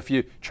 But if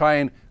you try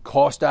and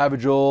cost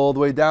average all the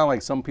way down,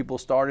 like some people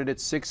started at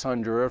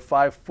 600 or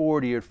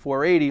 540 or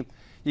 480,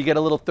 you get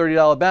a little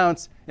 $30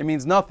 bounce. It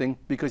means nothing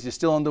because you're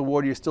still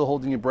underwater, you're still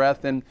holding your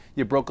breath, and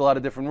you broke a lot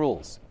of different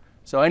rules.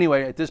 So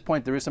anyway, at this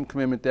point, there is some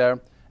commitment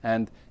there.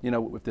 And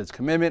if there's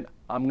commitment,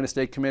 I'm going to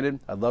stay committed.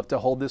 I'd love to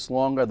hold this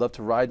longer. I'd love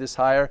to ride this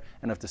higher.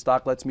 And if the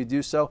stock lets me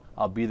do so,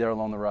 I'll be there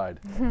along the ride.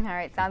 All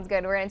right, sounds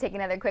good. We're going to take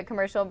another quick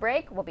commercial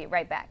break. We'll be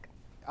right back.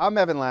 I'm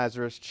Evan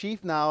Lazarus,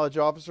 Chief Knowledge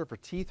Officer for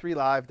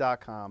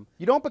T3Live.com.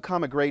 You don't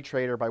become a great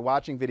trader by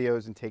watching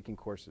videos and taking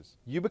courses.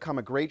 You become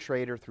a great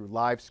trader through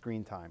live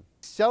screen time.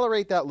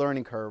 Accelerate that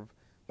learning curve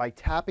by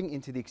tapping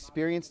into the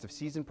experience of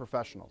seasoned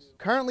professionals.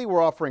 Currently,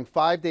 we're offering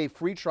 5-day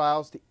free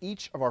trials to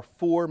each of our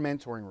 4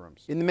 mentoring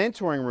rooms. In the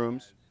mentoring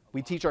rooms,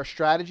 we teach our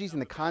strategies in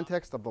the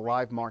context of the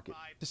live market.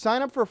 To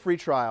sign up for a free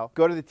trial,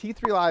 go to the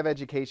T3 Live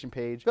education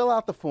page, fill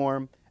out the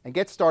form, and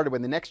get started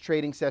when the next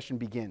trading session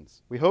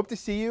begins. We hope to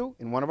see you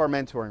in one of our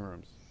mentoring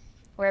rooms.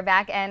 We're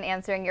back and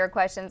answering your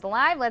questions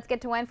live. Let's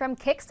get to one from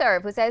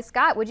Kickserve, who says,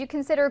 Scott, would you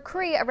consider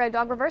Cree a red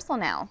dog reversal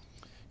now?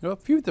 You know, a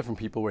few different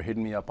people were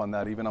hitting me up on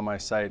that, even on my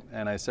site,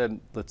 and I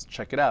said, let's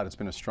check it out. It's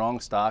been a strong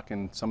stock,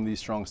 and some of these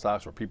strong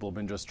stocks where people have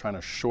been just trying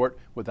to short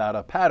without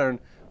a pattern,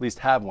 at least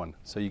have one.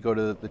 So you go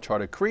to the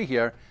chart of Cree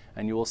here,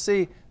 and you will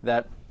see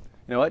that,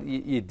 you know what,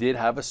 you did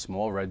have a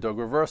small red dog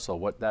reversal.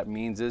 What that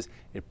means is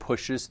it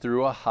pushes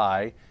through a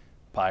high,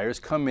 buyers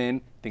come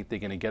in, think they're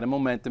going to get a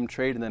momentum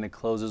trade, and then it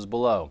closes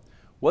below.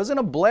 Wasn't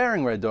a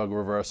blaring red dog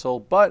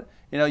reversal, but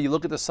you know, you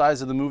look at the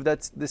size of the move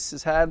that this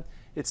has had,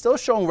 it's still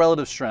showing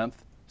relative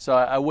strength. So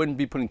I wouldn't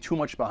be putting too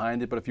much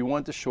behind it, but if you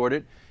want to short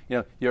it, you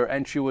know, your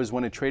entry was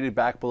when it traded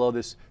back below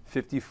this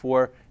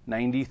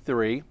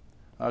 54.93,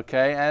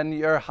 okay, and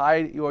your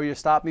high or your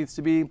stop needs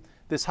to be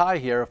this high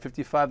here,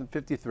 55 and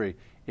 53.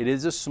 It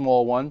is a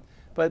small one,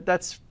 but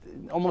that's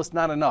almost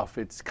not enough.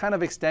 It's kind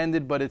of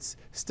extended, but it's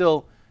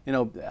still, you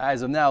know,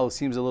 as of now, it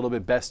seems a little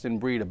bit best in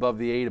breed, above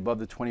the 8, above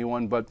the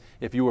 21. But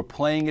if you were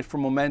playing it for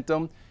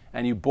momentum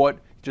and you bought,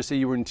 just say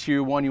you were in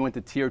tier 1, you went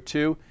to tier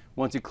 2,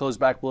 once you close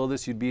back below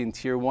this, you'd be in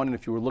tier 1. And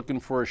if you were looking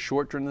for a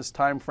short during this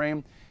time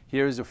frame,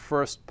 here's the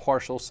first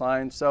partial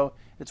sign. So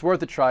it's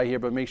worth a try here,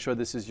 but make sure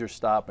this is your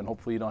stop, and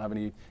hopefully you don't have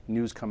any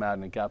news come out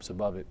and it gaps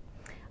above it.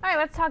 All right,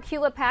 let's talk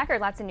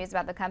Hewlett-Packard. Lots of news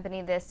about the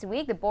company this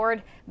week. The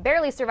board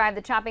barely survived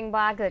the chopping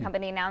block. The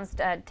company announced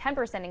a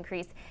 10%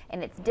 increase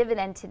in its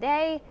dividend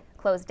today,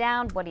 closed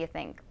down. What do you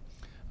think?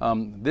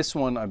 This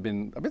one I've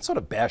been sort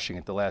of bashing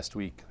it the last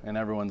week, and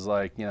everyone's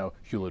like, you know,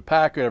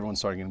 Hewlett-Packard, everyone's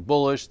starting getting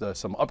bullish,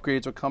 some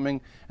upgrades are coming,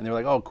 and they're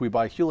like, oh, can we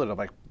buy Hewlett? I'm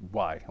like,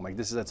 why? I'm like,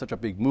 this is such a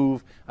big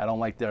move. I don't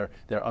like their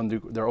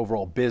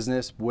overall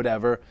business,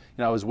 whatever.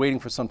 You know, I was waiting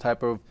for some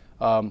type of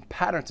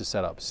pattern to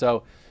set up.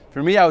 So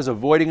for me, I was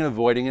avoiding,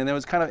 and it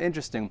was kind of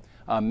interesting.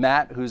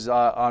 Matt, who's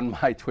on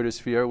my Twitter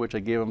sphere, which I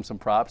gave him some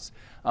props,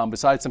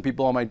 besides some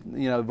people on my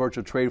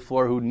virtual trade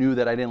floor who knew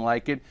that I didn't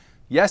like it,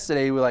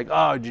 yesterday we were like,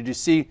 oh, did you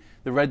see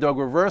the red dog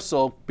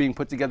reversal being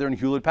put together in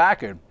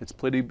Hewlett-Packard? It's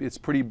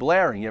pretty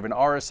blaring. You have an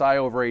RSI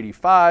over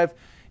 85.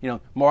 You know,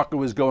 market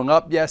was going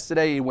up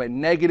yesterday. It went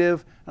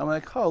negative. I'm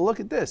like, oh, look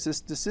at this.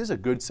 This is a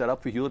good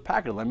setup for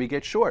Hewlett-Packard. Let me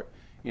get short.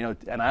 You know,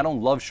 and I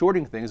don't love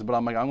shorting things, but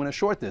I'm like, I'm going to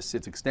short this.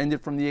 It's extended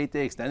from the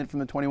 8-day, extended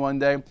from the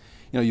 21-day. You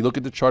know, you look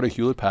at the chart of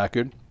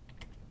Hewlett-Packard,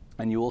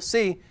 and you will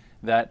see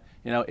that,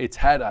 you know, it's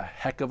had a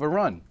heck of a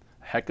run.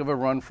 Heck of a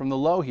run from the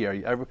low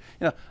here.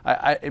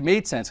 It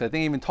made sense. I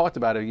think I even talked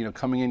about it. You know,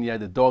 coming in, you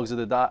had the dogs of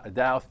the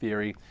Dow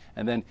theory,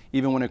 and then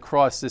even when it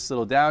crossed this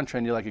little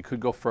downtrend, you're like, it could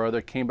go further.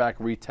 Came back,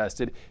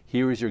 retested.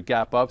 Here is your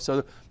gap up.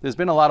 So there's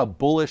been a lot of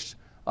bullish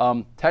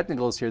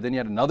technicals here. Then you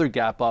had another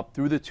gap up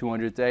through the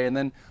 200-day, and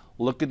then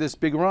look at this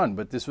big run.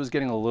 But this was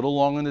getting a little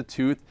long in the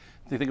tooth.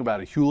 If you think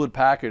about it,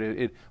 Hewlett-Packard,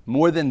 it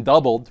more than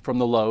doubled from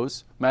the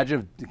lows.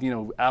 Imagine if, you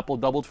know, Apple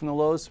doubled from the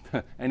lows.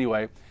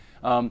 Anyway.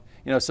 You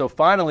know, so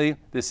finally,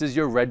 this is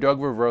your red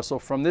dog reversal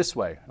from this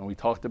way, and we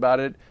talked about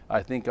it,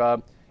 I think,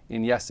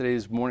 in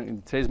today's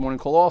morning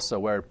call also,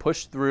 where it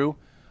pushed through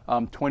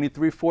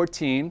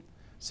 23.14.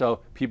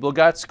 So people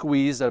got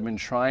squeezed that have been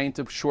trying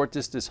to short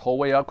this whole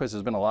way up, because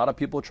there's been a lot of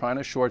people trying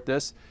to short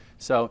this.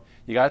 So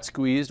you got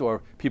squeezed,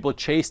 or people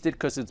chased it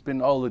because it's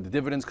been, oh, the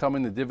dividend's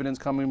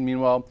coming.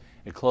 Meanwhile,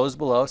 it closed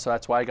below, so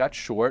that's why I got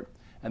short.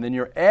 And then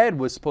your ad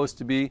was supposed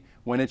to be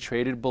when it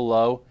traded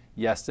below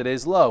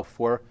yesterday's low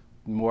for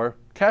more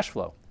cash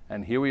flow.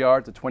 And here we are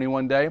at the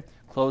 21-day,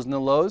 closing the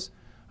lows.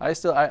 The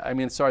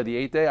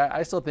 8-day,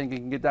 I still think it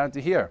can get down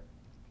to here.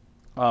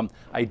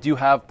 I do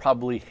have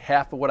probably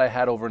half of what I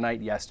had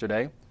overnight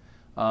yesterday,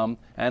 and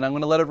I'm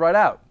going to let it ride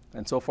out.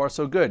 And so far,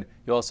 so good.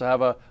 You also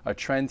have a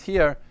trend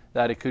here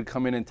that it could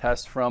come in and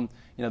test from,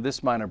 you know,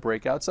 this minor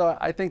breakout. So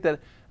I think that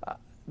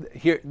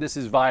here this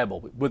is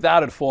viable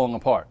without it falling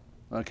apart.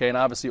 Okay, and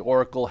obviously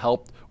Oracle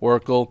helped.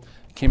 Oracle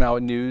came out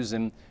with news,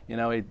 and you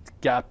know, it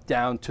gapped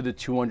down to the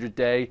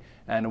 200-day,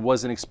 and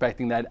wasn't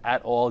expecting that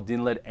at all.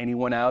 Didn't let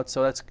anyone out.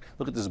 So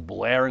look at this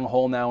blaring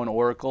hole now in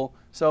Oracle.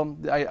 So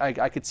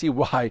I could see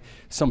why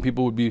some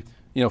people would be,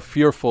 you know,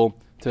 fearful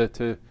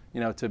to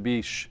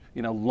be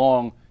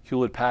long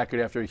Hewlett-Packard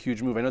after a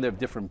huge move. I know they have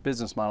different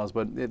business models,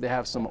 but they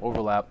have some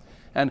overlap.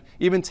 And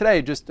even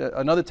today, just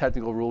another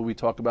technical rule we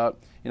talk about.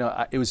 You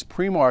know, it was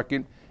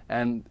pre-market,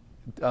 and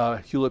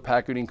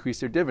Hewlett-Packard increased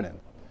their dividend.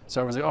 So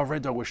everyone's like, oh,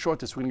 red dog, we're short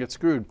this, we're gonna get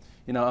screwed.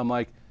 You know, I'm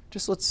like,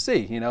 just let's see.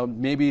 You know,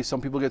 maybe some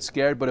people get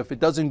scared, but if it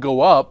doesn't go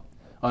up,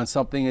 on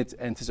something it's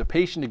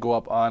anticipation to go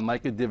up on,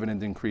 like a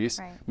dividend increase.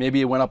 Right.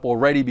 Maybe it went up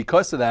already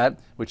because of that,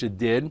 which it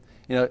did.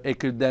 It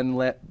could then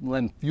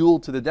lend fuel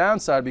to the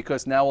downside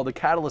because now all the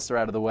catalysts are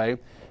out of the way,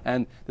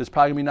 and there's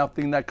probably going to be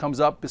nothing that comes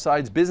up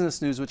besides business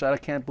news, which I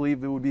can't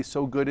believe it would be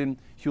so good in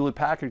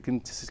Hewlett-Packard,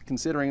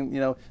 considering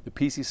the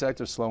PC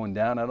sector is slowing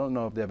down. I don't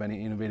know if they have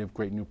any innovative,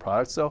 great new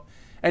products. So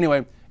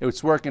anyway,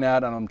 it's working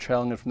out, and I'm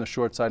trailing it from the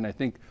short side, and I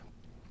think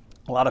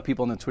a lot of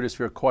people in the Twitter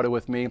sphere caught it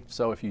with me.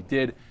 So if you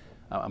did,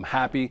 I'm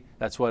happy.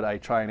 That's what I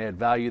try and add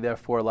value there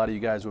for. A lot of you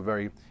guys were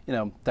very,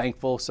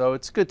 thankful. So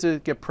it's good to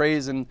get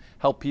praise and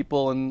help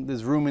people. And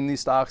there's room in these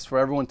stocks for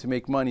everyone to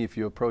make money if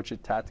you approach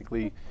it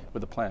tactically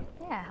with a plan.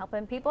 Yeah,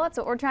 helping people. That's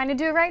what we're trying to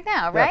do right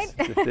now, right?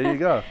 Yes, there you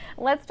go.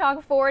 Let's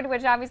talk Ford,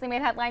 which obviously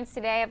made headlines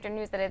today after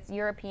news that its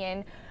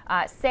European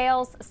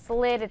sales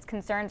slid. Its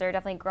concerns are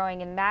definitely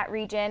growing in that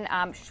region.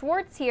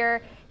 Schwartz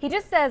here, he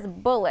just says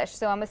bullish.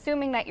 So I'm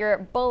assuming that you're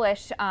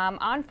bullish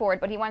on Ford,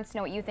 but he wants to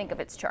know what you think of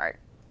its chart.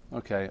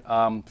 Okay,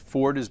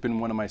 Ford has been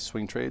one of my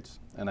swing trades,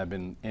 and I've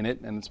been in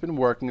it, and it's been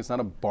working. It's not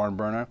a barn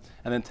burner.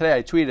 And then today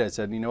I tweeted, I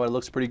said, you know what, it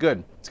looks pretty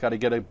good. It's got to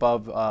get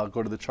above,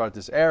 go to the chart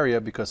this area,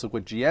 because look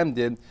what GM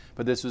did,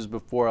 but this was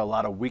before a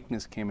lot of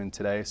weakness came in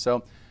today.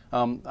 So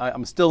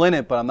I'm still in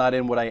it, but I'm not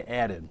in what I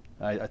added.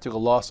 I took a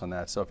loss on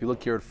that. So if you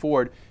look here at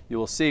Ford, you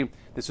will see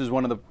this is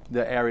one of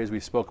the areas we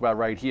spoke about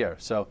right here.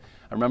 So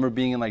I remember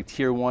being in like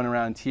tier 1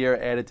 around here,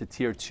 added to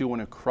tier 2 when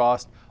it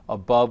crossed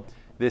above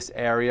this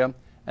area.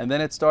 And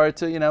then it started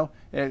to,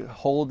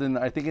 hold, and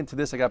I think into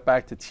this I got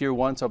back to tier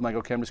 1, so I'm like,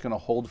 okay, I'm just going to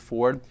hold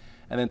Ford.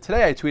 And then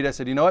today I tweeted, I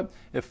said, you know what,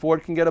 if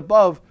Ford can get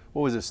above,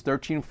 what was this,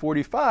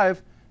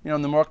 1345,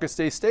 and the market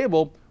stays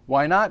stable,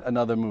 why not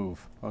another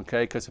move,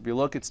 okay? Because if you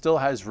look, it still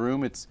has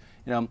room. It's,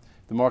 the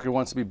market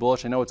wants to be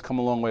bullish. I know it's come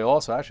a long way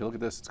also. Actually, look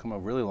at this, it's come a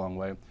really long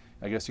way.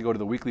 I guess you go to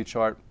the weekly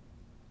chart,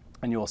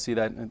 and you will see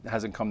that it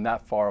hasn't come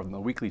that far on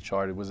the weekly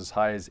chart. It was as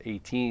high as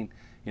 18,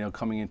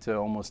 coming into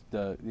almost,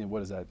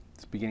 what is that?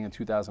 It's beginning of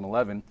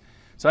 2011.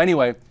 So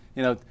anyway,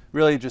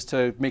 really just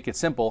to make it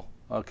simple,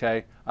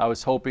 okay, I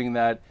was hoping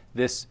that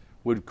this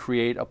would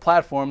create a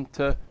platform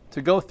to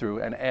go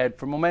through and add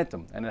for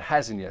momentum, and it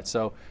hasn't yet.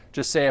 So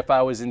just say if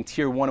I was in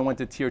tier 1 and went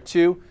to tier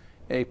 2,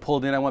 it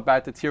pulled in, I went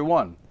back to tier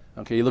 1.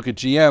 Okay, you look at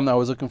GM, I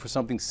was looking for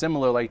something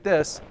similar like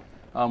this,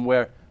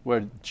 where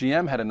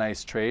GM had a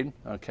nice trade,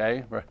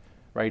 okay,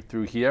 right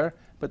through here.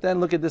 But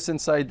then look at this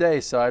inside day.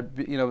 So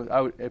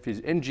if it's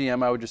in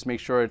GM, I would just make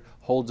sure it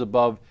holds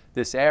above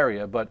this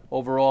area. But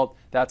overall,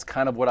 that's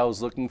kind of what I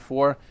was looking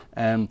for,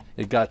 and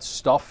it got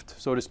stuffed,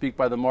 so to speak,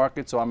 by the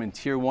market. So I'm in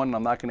tier 1, and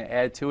I'm not going to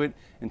add to it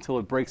until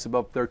it breaks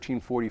above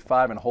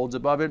 1345 and holds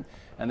above it.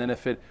 And then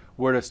if it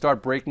were to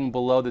start breaking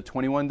below the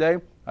 21-day,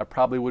 I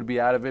probably would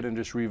be out of it and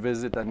just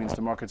revisit. That means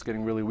the market's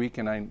getting really weak,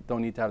 and I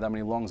don't need to have that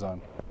many longs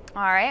on.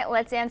 All right,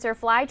 let's answer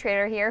Fly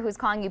Trader here, who's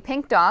calling you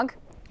Pink Dog.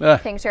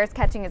 Pink shirt's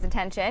catching his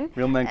attention.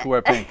 Real men can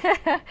wear pink.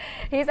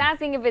 He's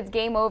asking if it's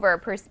game over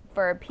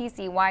for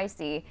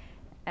PCYC.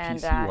 And,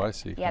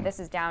 PCYC. Yeah, this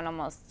is down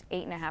almost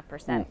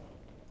 8.5%.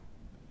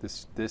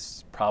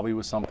 This probably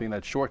was something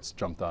that shorts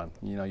jumped on.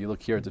 You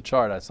look here at the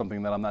chart, that's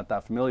something that I'm not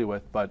that familiar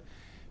with, but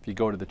if you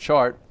go to the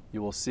chart,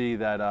 you will see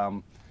that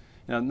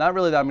not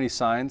really that many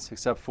signs,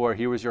 except for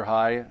here was your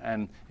high,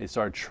 and it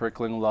started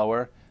trickling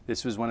lower.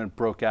 This was when it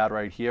broke out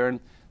right here, and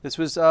this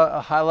was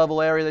a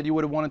high-level area that you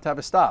would have wanted to have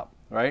a stop.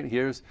 Right,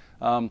 here's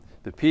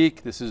the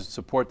peak. This is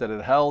support that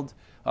it held.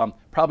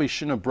 Probably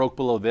shouldn't have broke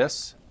below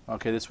this.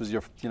 Okay, this was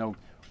your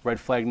red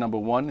flag number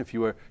 1. If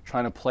you were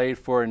trying to play it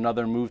for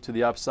another move to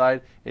the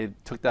upside, it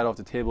took that off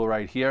the table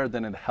right here.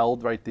 Then it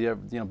held right there,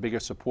 bigger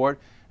support,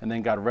 and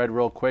then got red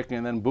real quick,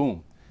 and then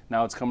boom.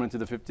 Now it's coming into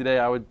the 50-day.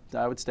 I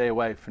would stay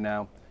away for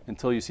now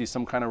until you see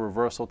some kind of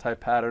reversal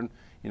type pattern.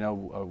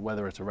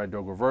 Whether it's a red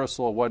dog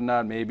reversal or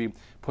whatnot, maybe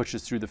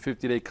pushes through the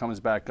 50-day, comes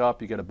back up.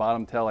 You get a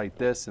bottom tail like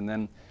this, and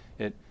then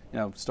it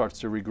starts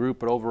to regroup,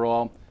 but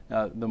overall,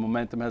 the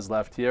momentum has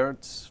left here.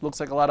 It looks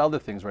like a lot of other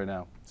things right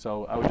now.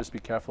 So I would just be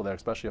careful there,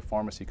 especially a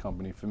pharmacy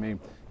company. For me,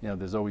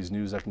 there's always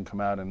news that can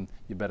come out, and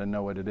you better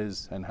know what it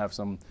is and have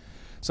some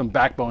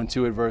backbone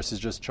to it versus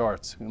just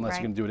charts, unless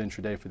you can do it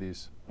intraday for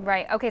these.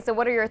 Right. Okay, so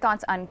what are your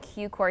thoughts on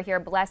Q-Core here?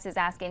 Bless is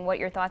asking what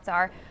your thoughts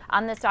are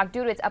on the stock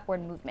due to its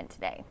upward movement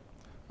today.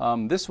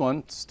 This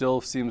one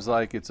still seems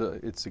like it's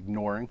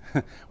ignoring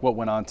what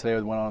went on today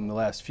or went on in the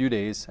last few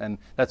days, and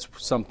that's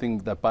something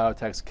that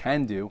biotechs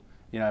can do,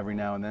 every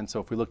now and then. So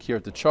if we look here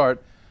at the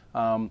chart,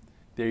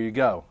 there you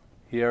go.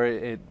 Here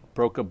it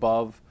broke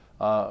above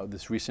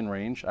this recent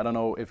range. I don't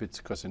know if it's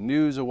because of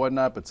news or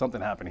whatnot, but something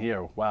happened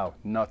here. Wow,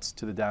 nuts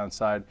to the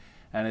downside.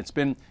 And it's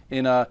been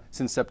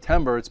since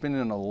September, it's been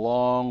in a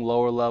long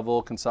lower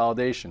level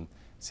consolidation.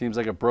 Seems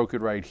like it broke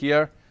it right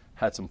here,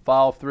 had some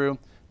follow through,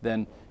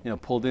 then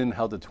pulled in,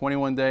 held the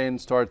 21-day and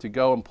started to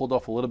go and pulled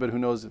off a little bit. Who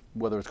knows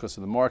whether it's because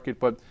of the market,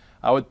 but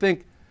I would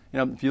think,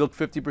 if you look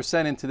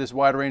 50% into this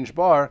wide range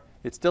bar,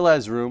 it still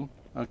has room,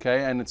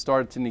 okay, and it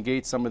started to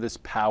negate some of this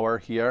power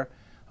here,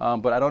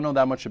 but I don't know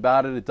that much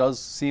about it. It does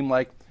seem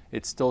like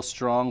it's still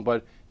strong,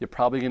 but you're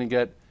probably going to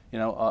get,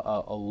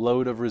 a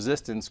load of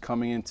resistance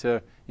coming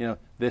into,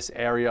 this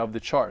area of the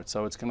chart.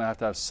 So it's going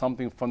to have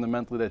something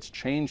fundamentally that's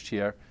changed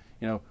here.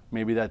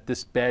 Maybe that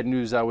this bad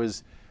news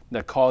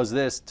that caused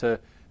this to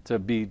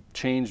be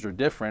changed or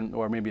different,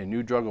 or maybe a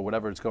new drug or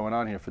whatever is going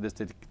on here for this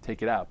to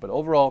take it out. But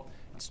overall,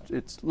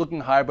 it's looking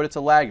higher, but it's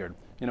a laggard.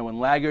 When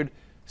laggard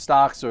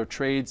stocks or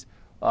trades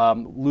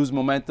lose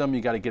momentum,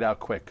 you got to get out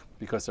quick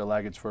because they're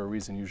laggards for a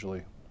reason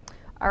usually.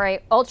 All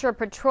right, Ultra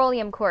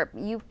Petroleum Corp,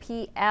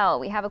 UPL.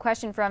 We have a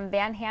question from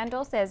Van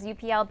Handel, says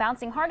UPL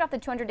bouncing hard off the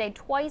 200-day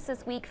twice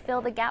this week, fill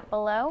the gap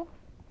below.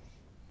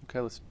 Okay,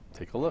 let's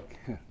take a look.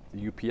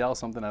 The UPL,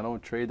 something I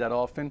don't trade that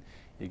often.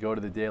 You go to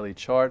the daily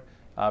chart.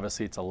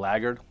 Obviously, it's a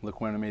laggard.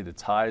 Look when it made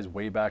the highs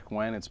way back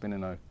when. It's been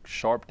in a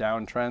sharp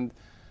downtrend.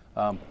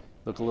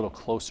 Look a little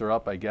closer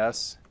up, I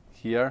guess,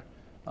 here.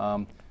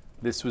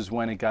 This was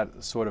when it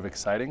got sort of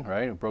exciting,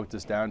 right? It broke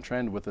this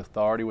downtrend with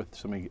authority,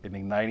 with an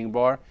igniting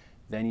bar.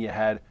 Then you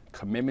had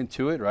commitment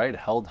to it, right?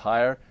 Held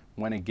higher,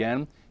 went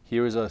again.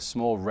 Here is a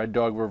small red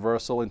dog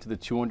reversal into the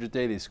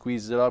 200-day. They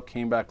squeezed it up,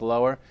 came back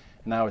lower.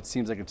 Now it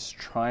seems like it's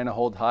trying to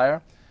hold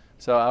higher.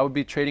 So I would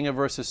be trading it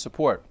versus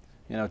support.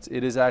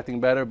 It is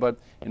acting better, but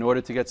in order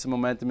to get some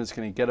momentum, it's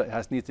going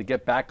to needs to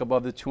get back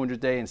above the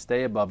 200-day and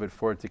stay above it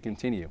for it to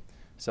continue.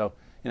 So,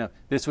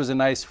 this was a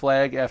nice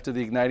flag after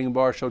the igniting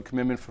bar showed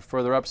commitment for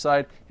further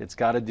upside. It's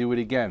got to do it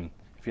again.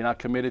 If you're not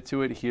committed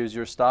to it, here's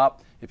your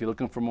stop. If you're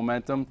looking for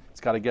momentum, it's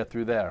got to get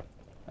through there.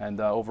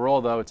 And overall,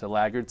 though, it's a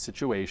laggard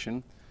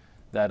situation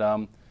that,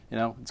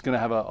 it's going to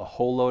have a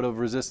whole load of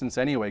resistance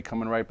anyway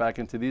coming right back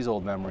into these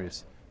old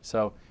memories.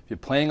 So if you're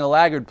playing a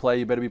laggard play,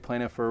 you better be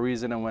playing it for a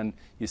reason. And when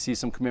you see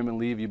some commitment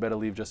leave, you better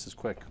leave just as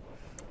quick.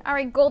 All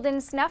right, Golden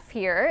Snuff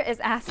here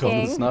is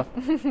asking.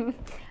 Golden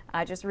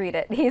Snuff? Just read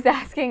it. He's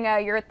asking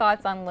your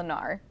thoughts on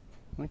Lennar.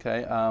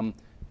 Okay.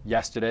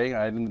 Yesterday,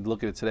 I didn't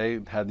look at it today,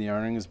 it had the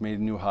earnings,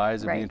 made new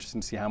highs. It'd be interesting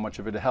to see how much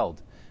of it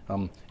held.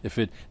 If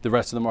the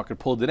rest of the market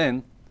pulled it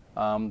in,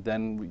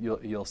 then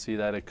you'll see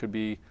that it could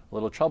be a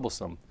little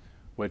troublesome,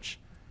 which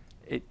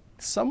it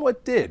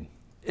somewhat did.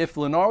 If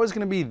Lennar was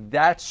going to be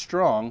that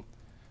strong,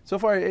 so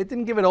far it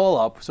didn't give it all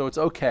up, so it's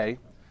okay.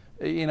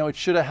 It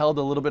should have held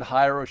a little bit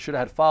higher or it should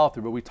have had follow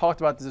through. But we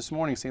talked about this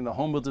morning, saying the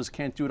home builders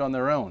can't do it on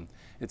their own.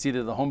 It's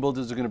either the home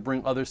builders are going to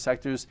bring other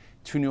sectors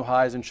to new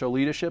highs and show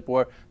leadership,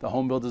 or the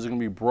home builders are going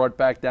to be brought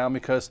back down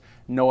because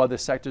no other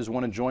sectors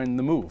want to join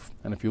the move.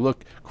 And if you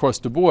look across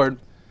the board,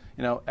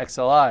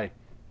 XLI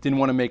didn't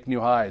want to make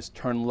new highs,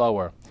 turned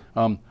lower.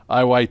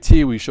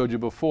 IYT, we showed you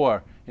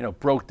before,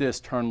 broke this,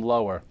 turned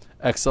lower.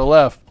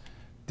 XLF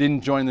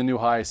didn't join the new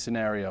high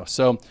scenario.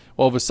 So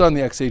all of a sudden,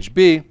 the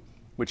XHB,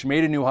 which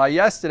made a new high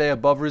yesterday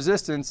above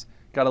resistance,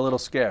 got a little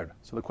scared.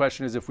 So the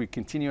question is, if we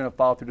continue to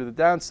follow through to the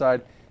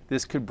downside,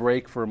 this could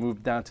break for a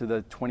move down to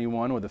the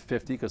 21 or the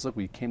 50, because look,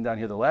 we came down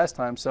here the last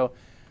time. So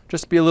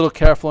just be a little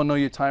careful and know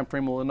your time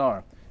frame with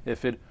Lennar.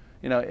 If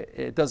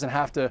it doesn't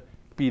have to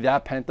be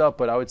that pent up,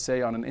 but I would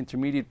say on an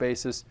intermediate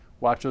basis,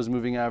 watch those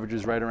moving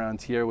averages right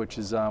around here, which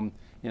is,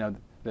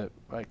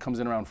 it comes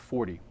in around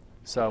 40.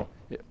 So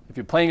if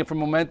you're playing it for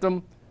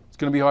momentum, it's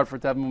going to be hard for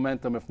it to have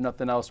momentum if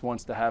nothing else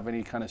wants to have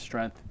any kind of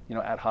strength,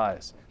 at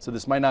highs. So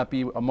this might not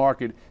be a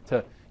market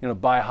to,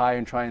 buy high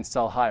and try and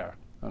sell higher.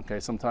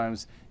 Okay,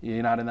 sometimes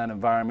you're not in that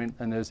environment,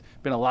 and there's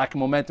been a lack of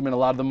momentum in a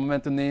lot of the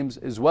momentum names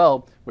as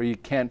well, where you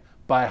can't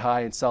buy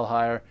high and sell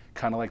higher,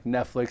 kind of like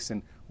Netflix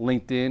and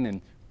LinkedIn and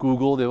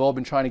Google. They've all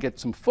been trying to get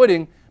some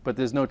footing, but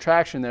there's no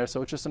traction there,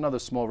 so it's just another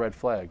small red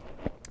flag.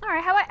 All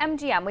right, how about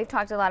MGM? We've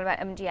talked a lot about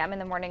MGM in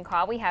the morning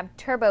call. We have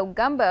Turbo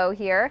Gumbo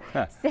here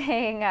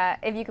saying,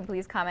 if you could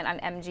please comment on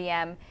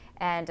MGM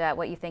and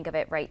what you think of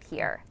it right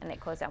here. And it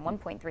closed down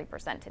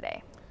 1.3%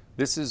 today.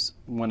 This is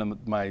one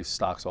of my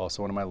stocks,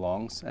 also one of my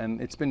longs,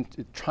 and it's been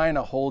trying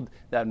to hold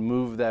that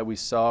move that we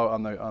saw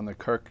on the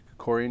Kirk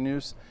Corey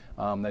news,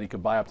 that he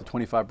could buy up to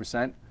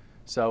 25%.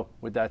 So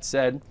with that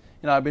said,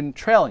 I've been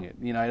trailing it.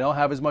 I don't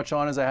have as much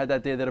on as I had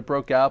that day that it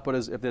broke out, but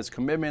if there's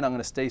commitment, I'm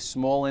going to stay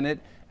small in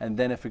it, and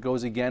then if it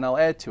goes again, I'll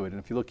add to it. And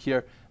if you look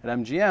here at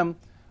MGM,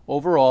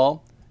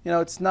 overall,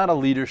 it's not a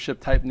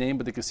leadership type name,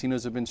 but the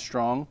casinos have been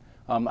strong.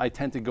 I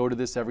tend to go to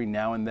this every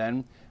now and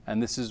then,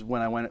 and this is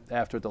when I went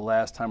after it the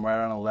last time, right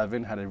around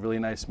 11, had a really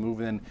nice move.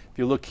 And then if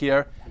you look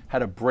here,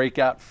 had a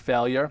breakout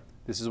failure.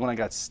 This is when I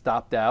got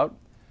stopped out,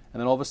 and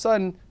then all of a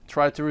sudden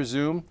tried to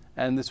resume,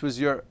 and this was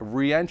your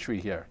re-entry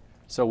here.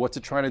 So what's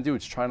it trying to do?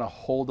 It's trying to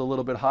hold a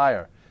little bit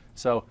higher.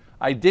 So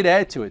I did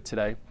add to it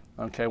today,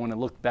 okay, when it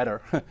looked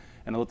better,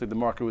 and it looked like the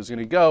market was going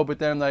to go, but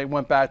then I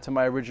went back to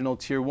my original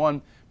tier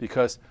 1,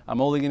 because I'm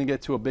only going to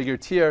get to a bigger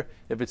tier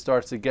if it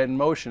starts to get in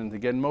motion. And to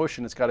get in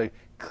motion, it's got to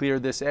clear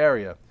this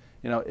area.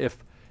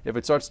 If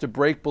it starts to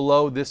break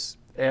below this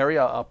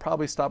area, I'll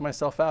probably stop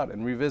myself out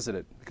and revisit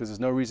it, because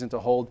there's no reason to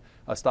hold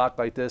a stock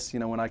like this,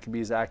 when I can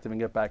be as active and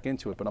get back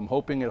into it. But I'm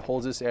hoping it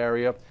holds this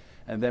area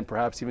and then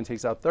perhaps even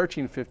takes out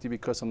 1350,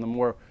 because on the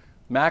more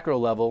macro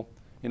level,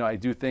 I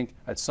do think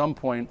at some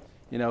point,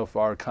 if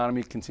our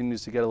economy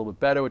continues to get a little bit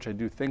better, which I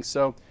do think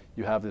so,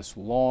 you have this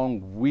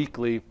long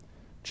weekly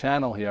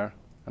channel here,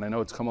 and I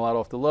know it's come a lot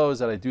off the lows,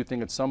 that I do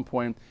think at some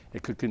point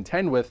it could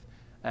contend with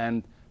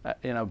and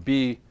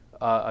be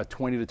a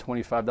 $20 to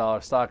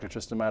 $25 stock. It's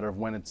just a matter of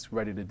when it's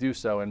ready to do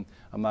so. And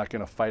I'm not going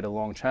to fight a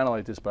long channel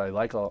like this, but I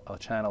like a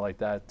channel like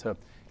that to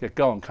get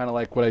going. Kind of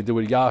like what I did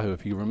with Yahoo.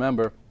 If you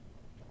remember,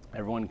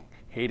 everyone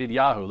hated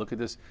Yahoo. Look at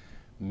this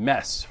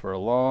mess for a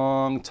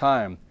long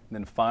time. And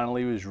then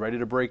finally it was ready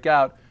to break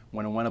out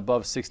when it went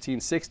above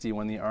 1660,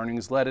 when the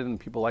earnings led it and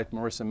people liked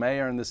Marissa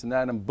Mayer and this and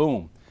that, and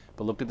boom.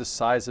 But look at the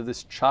size of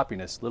this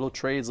choppiness. Little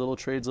trades, little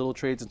trades, little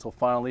trades until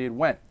finally it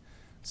went.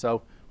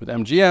 So with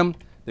MGM,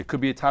 there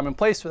could be a time and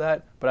place for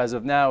that, but as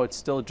of now, it's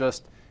still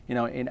just, you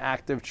know, an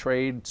active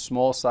trade,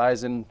 small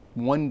size, and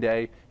one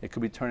day it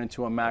could be turned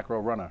into a macro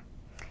runner.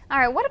 All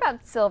right, what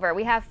about silver?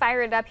 We have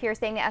Fired Up here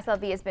saying the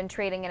SLV has been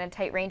trading in a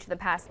tight range for the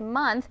past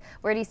month.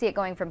 Where do you see it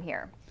going from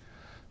here?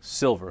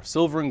 Silver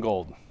and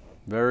gold.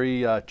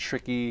 Very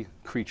tricky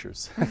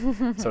creatures,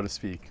 so to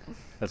speak.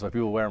 That's why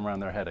people wear them around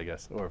their head, I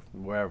guess, or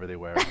wherever they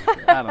wear them.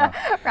 I don't know.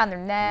 Around their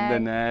neck. The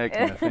neck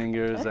and the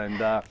fingers.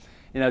 And,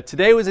 you know,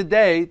 today was a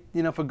day,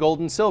 you know, for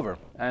gold and silver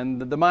and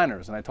the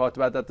miners. And I talked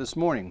about that this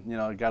morning. You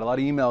know, I got a lot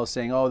of emails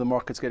saying, oh, the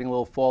market's getting a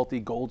little faulty.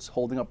 Gold's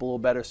holding up a little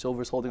better.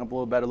 Silver's holding up a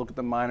little better. Look at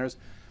the miners.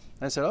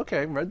 And I said,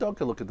 okay, Red Dog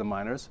could look at the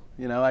miners.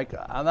 You know,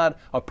 I'm not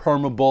a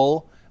perma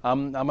bull.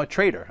 I'm a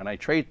trader, and I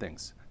trade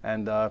things.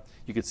 And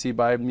you could see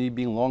by me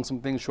being long some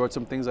things, short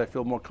some things, I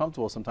feel more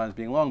comfortable sometimes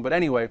being long. But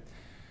anyway,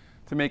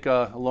 to make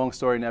a long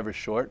story never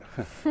short,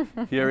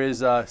 here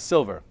is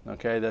silver.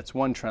 Okay, that's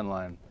one trend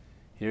line.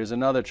 Here's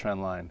another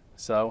trend line.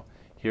 So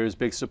here's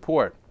big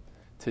support.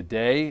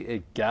 Today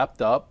it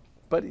gapped up,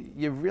 but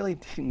you really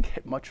didn't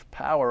get much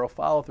power or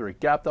follow through. It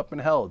gapped up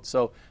and held.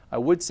 So I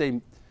would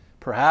say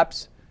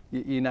perhaps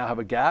you now have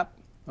a gap,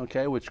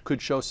 okay, which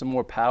could show some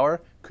more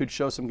power, could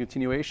show some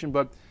continuation,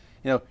 but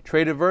you know,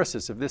 trade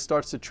versus. If this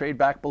starts to trade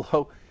back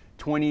below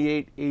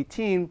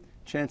 28.18,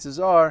 chances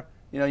are,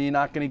 you know, you're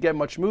not going to get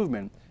much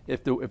movement.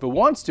 If it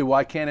wants to,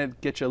 why can't it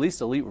get you at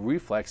least a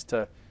reflex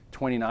to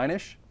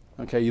 29-ish?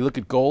 Okay, you look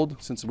at gold,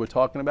 since we're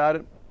talking about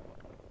it.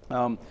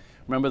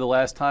 Remember the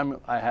last time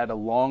I had a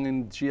long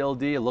in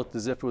GLD, it looked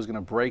as if it was going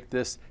to break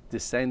this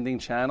descending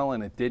channel,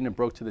 and it didn't. It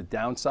broke to the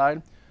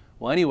downside.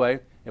 Well,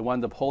 anyway, it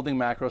wound up holding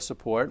macro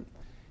support.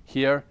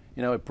 Here,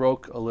 you know, it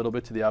broke a little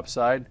bit to the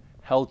upside,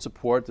 held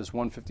support, this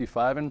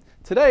 155, and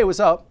today it was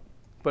up.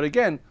 But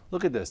again,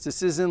 look at this.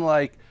 This isn't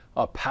like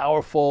a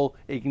powerful,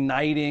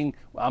 igniting,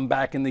 I'm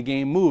back in the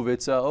game move.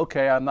 It's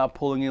okay, I'm not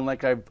pulling in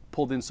like I've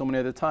pulled in so many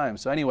other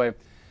times. So anyway,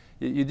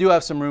 you do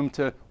have some room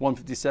to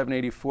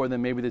 157.84,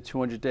 then maybe the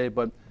 200-day,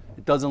 but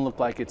it doesn't look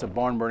like it's a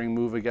barn-burning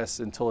move, I guess,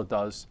 until it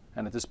does.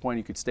 And at this point,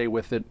 you could stay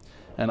with it.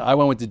 And I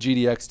went with the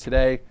GDX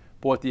today,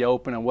 bought the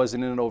open, and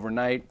wasn't in it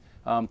overnight.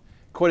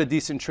 Quite a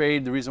decent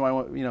trade. The reason why I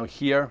went, you know,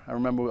 here, I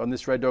remember on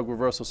this Red Dog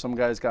reversal, some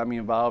guys got me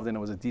involved, and it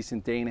was a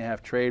decent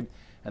day-and-a-half trade.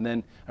 And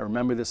then I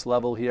remember this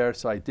level here,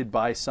 so I did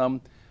buy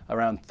some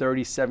around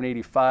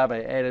 37.85.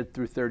 I added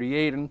through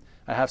 38, and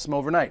I have some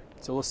overnight.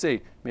 So we'll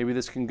see. Maybe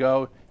this can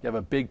go. You have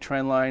a big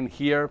trend line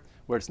here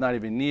where it's not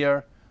even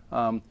near.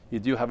 You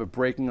do have a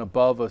breaking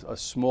above a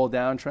small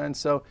downtrend,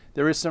 so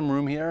there is some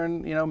room here,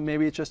 and you know,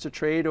 maybe it's just a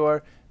trade,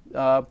 or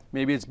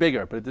maybe it's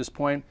bigger. But at this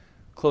point,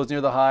 close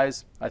near the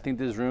highs. I think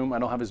there's room. I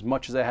don't have as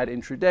much as I had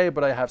intraday,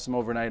 but I have some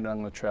overnight, and I'm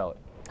going to trail it.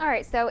 All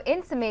right, so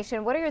in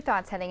summation, what are your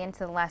thoughts heading into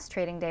the last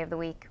trading day of the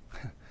week?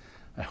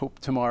 I hope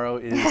tomorrow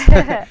is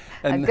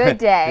a good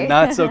day.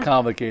 Not so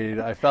complicated.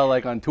 I felt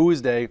like on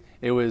Tuesday,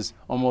 it was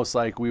almost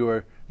like we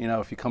were, you know,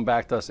 if you come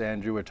back to us,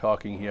 Andrew, we're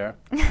talking here.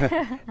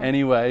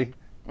 Anyway,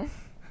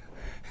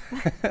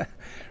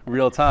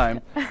 real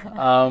time.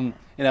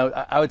 You know,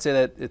 I would say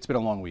that it's been a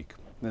long week.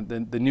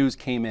 The news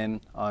came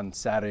in on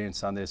Saturday and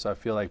Sunday, so I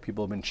feel like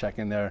people have been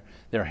checking their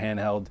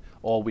handheld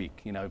all week.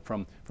 You know,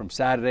 from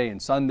Saturday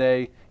and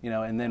Sunday, you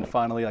know, and then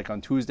finally, like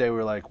on Tuesday, we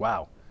were like,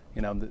 wow,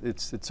 you know, it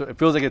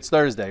feels like it's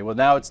Thursday. Well,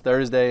 now it's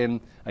Thursday, and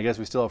I guess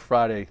we still have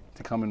Friday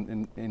to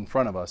come in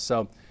front of us.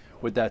 So,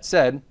 with that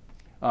said,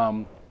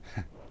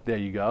 there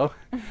you go.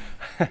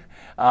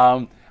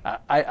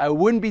 I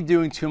wouldn't be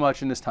doing too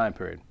much in this time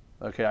period.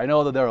 Okay, I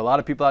know that there are a lot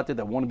of people out there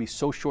that want to be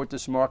so short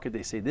this market.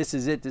 They say, this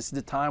is it, this is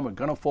the time, we're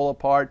going to fall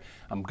apart.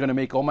 I'm going to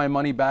make all my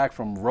money back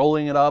from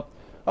rolling it up.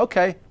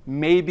 Okay,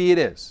 maybe it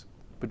is,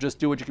 but just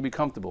do what you can be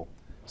comfortable.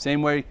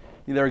 Same way,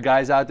 there are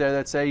guys out there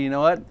that say, you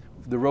know what,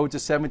 the road to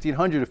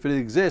 1700, if it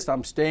exists,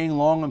 I'm staying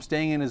long, I'm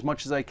staying in as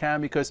much as I can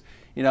because,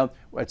 you know,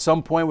 at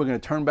some point we're going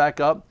to turn back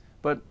up.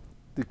 But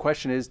the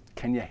question is,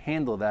 can you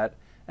handle that?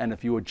 And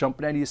if you were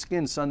jumping out of your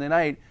skin Sunday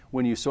night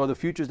when you saw the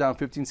futures down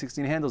 15,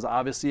 16 handles,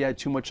 obviously you had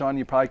too much on,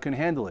 you probably couldn't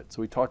handle it.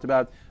 So we talked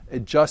about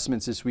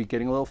adjustments this week,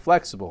 getting a little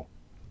flexible,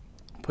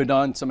 putting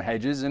on some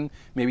hedges and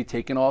maybe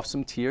taking off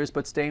some tiers,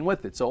 but staying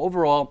with it. So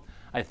overall,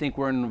 I think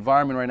we're in an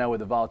environment right now where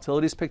the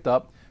volatility's picked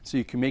up, so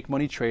you can make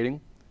money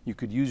trading. You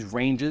could use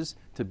ranges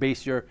to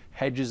base your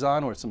hedges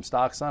on or some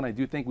stocks on. I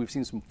do think we've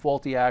seen some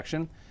faulty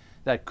action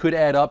that could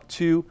add up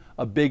to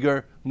a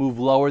bigger move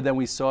lower than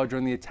we saw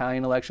during the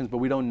Italian elections, but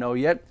we don't know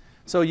yet.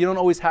 So you don't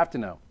always have to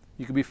know.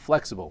 You can be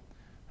flexible.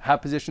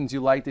 have positions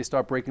you like, they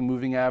start breaking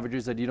moving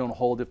averages that you don't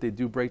hold. If they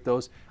do break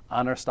those,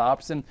 honor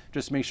stops, and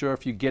just make sure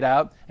if you get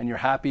out and you're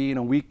happy in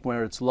a week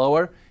where it's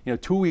lower,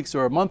 2 weeks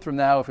or a month from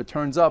now, if it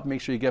turns up,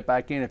 make sure you get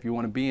back in if you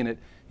want to be in it,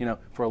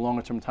 for a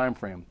longer term time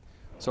frame.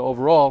 So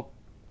overall,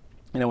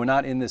 we're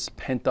not in this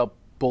pent up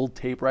bull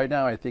tape right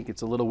now. I think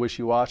it's a little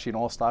wishy-washy, and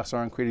all stocks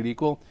aren't created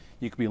equal.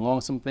 You could be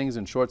long some things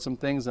and short some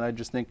things, and I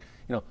just think,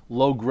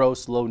 low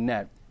gross, low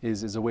net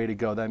is a way to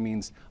go. That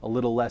means a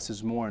little less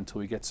is more until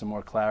we get some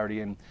more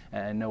clarity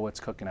and know what's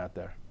cooking out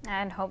there.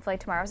 And hopefully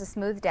tomorrow's a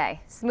smooth day.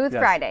 Smooth Yes.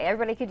 Friday.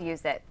 Everybody could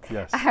use it.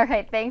 Yes. All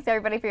right. Thanks,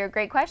 everybody, for your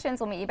great questions.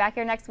 We'll meet you back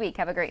here next week.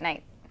 Have a great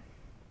night.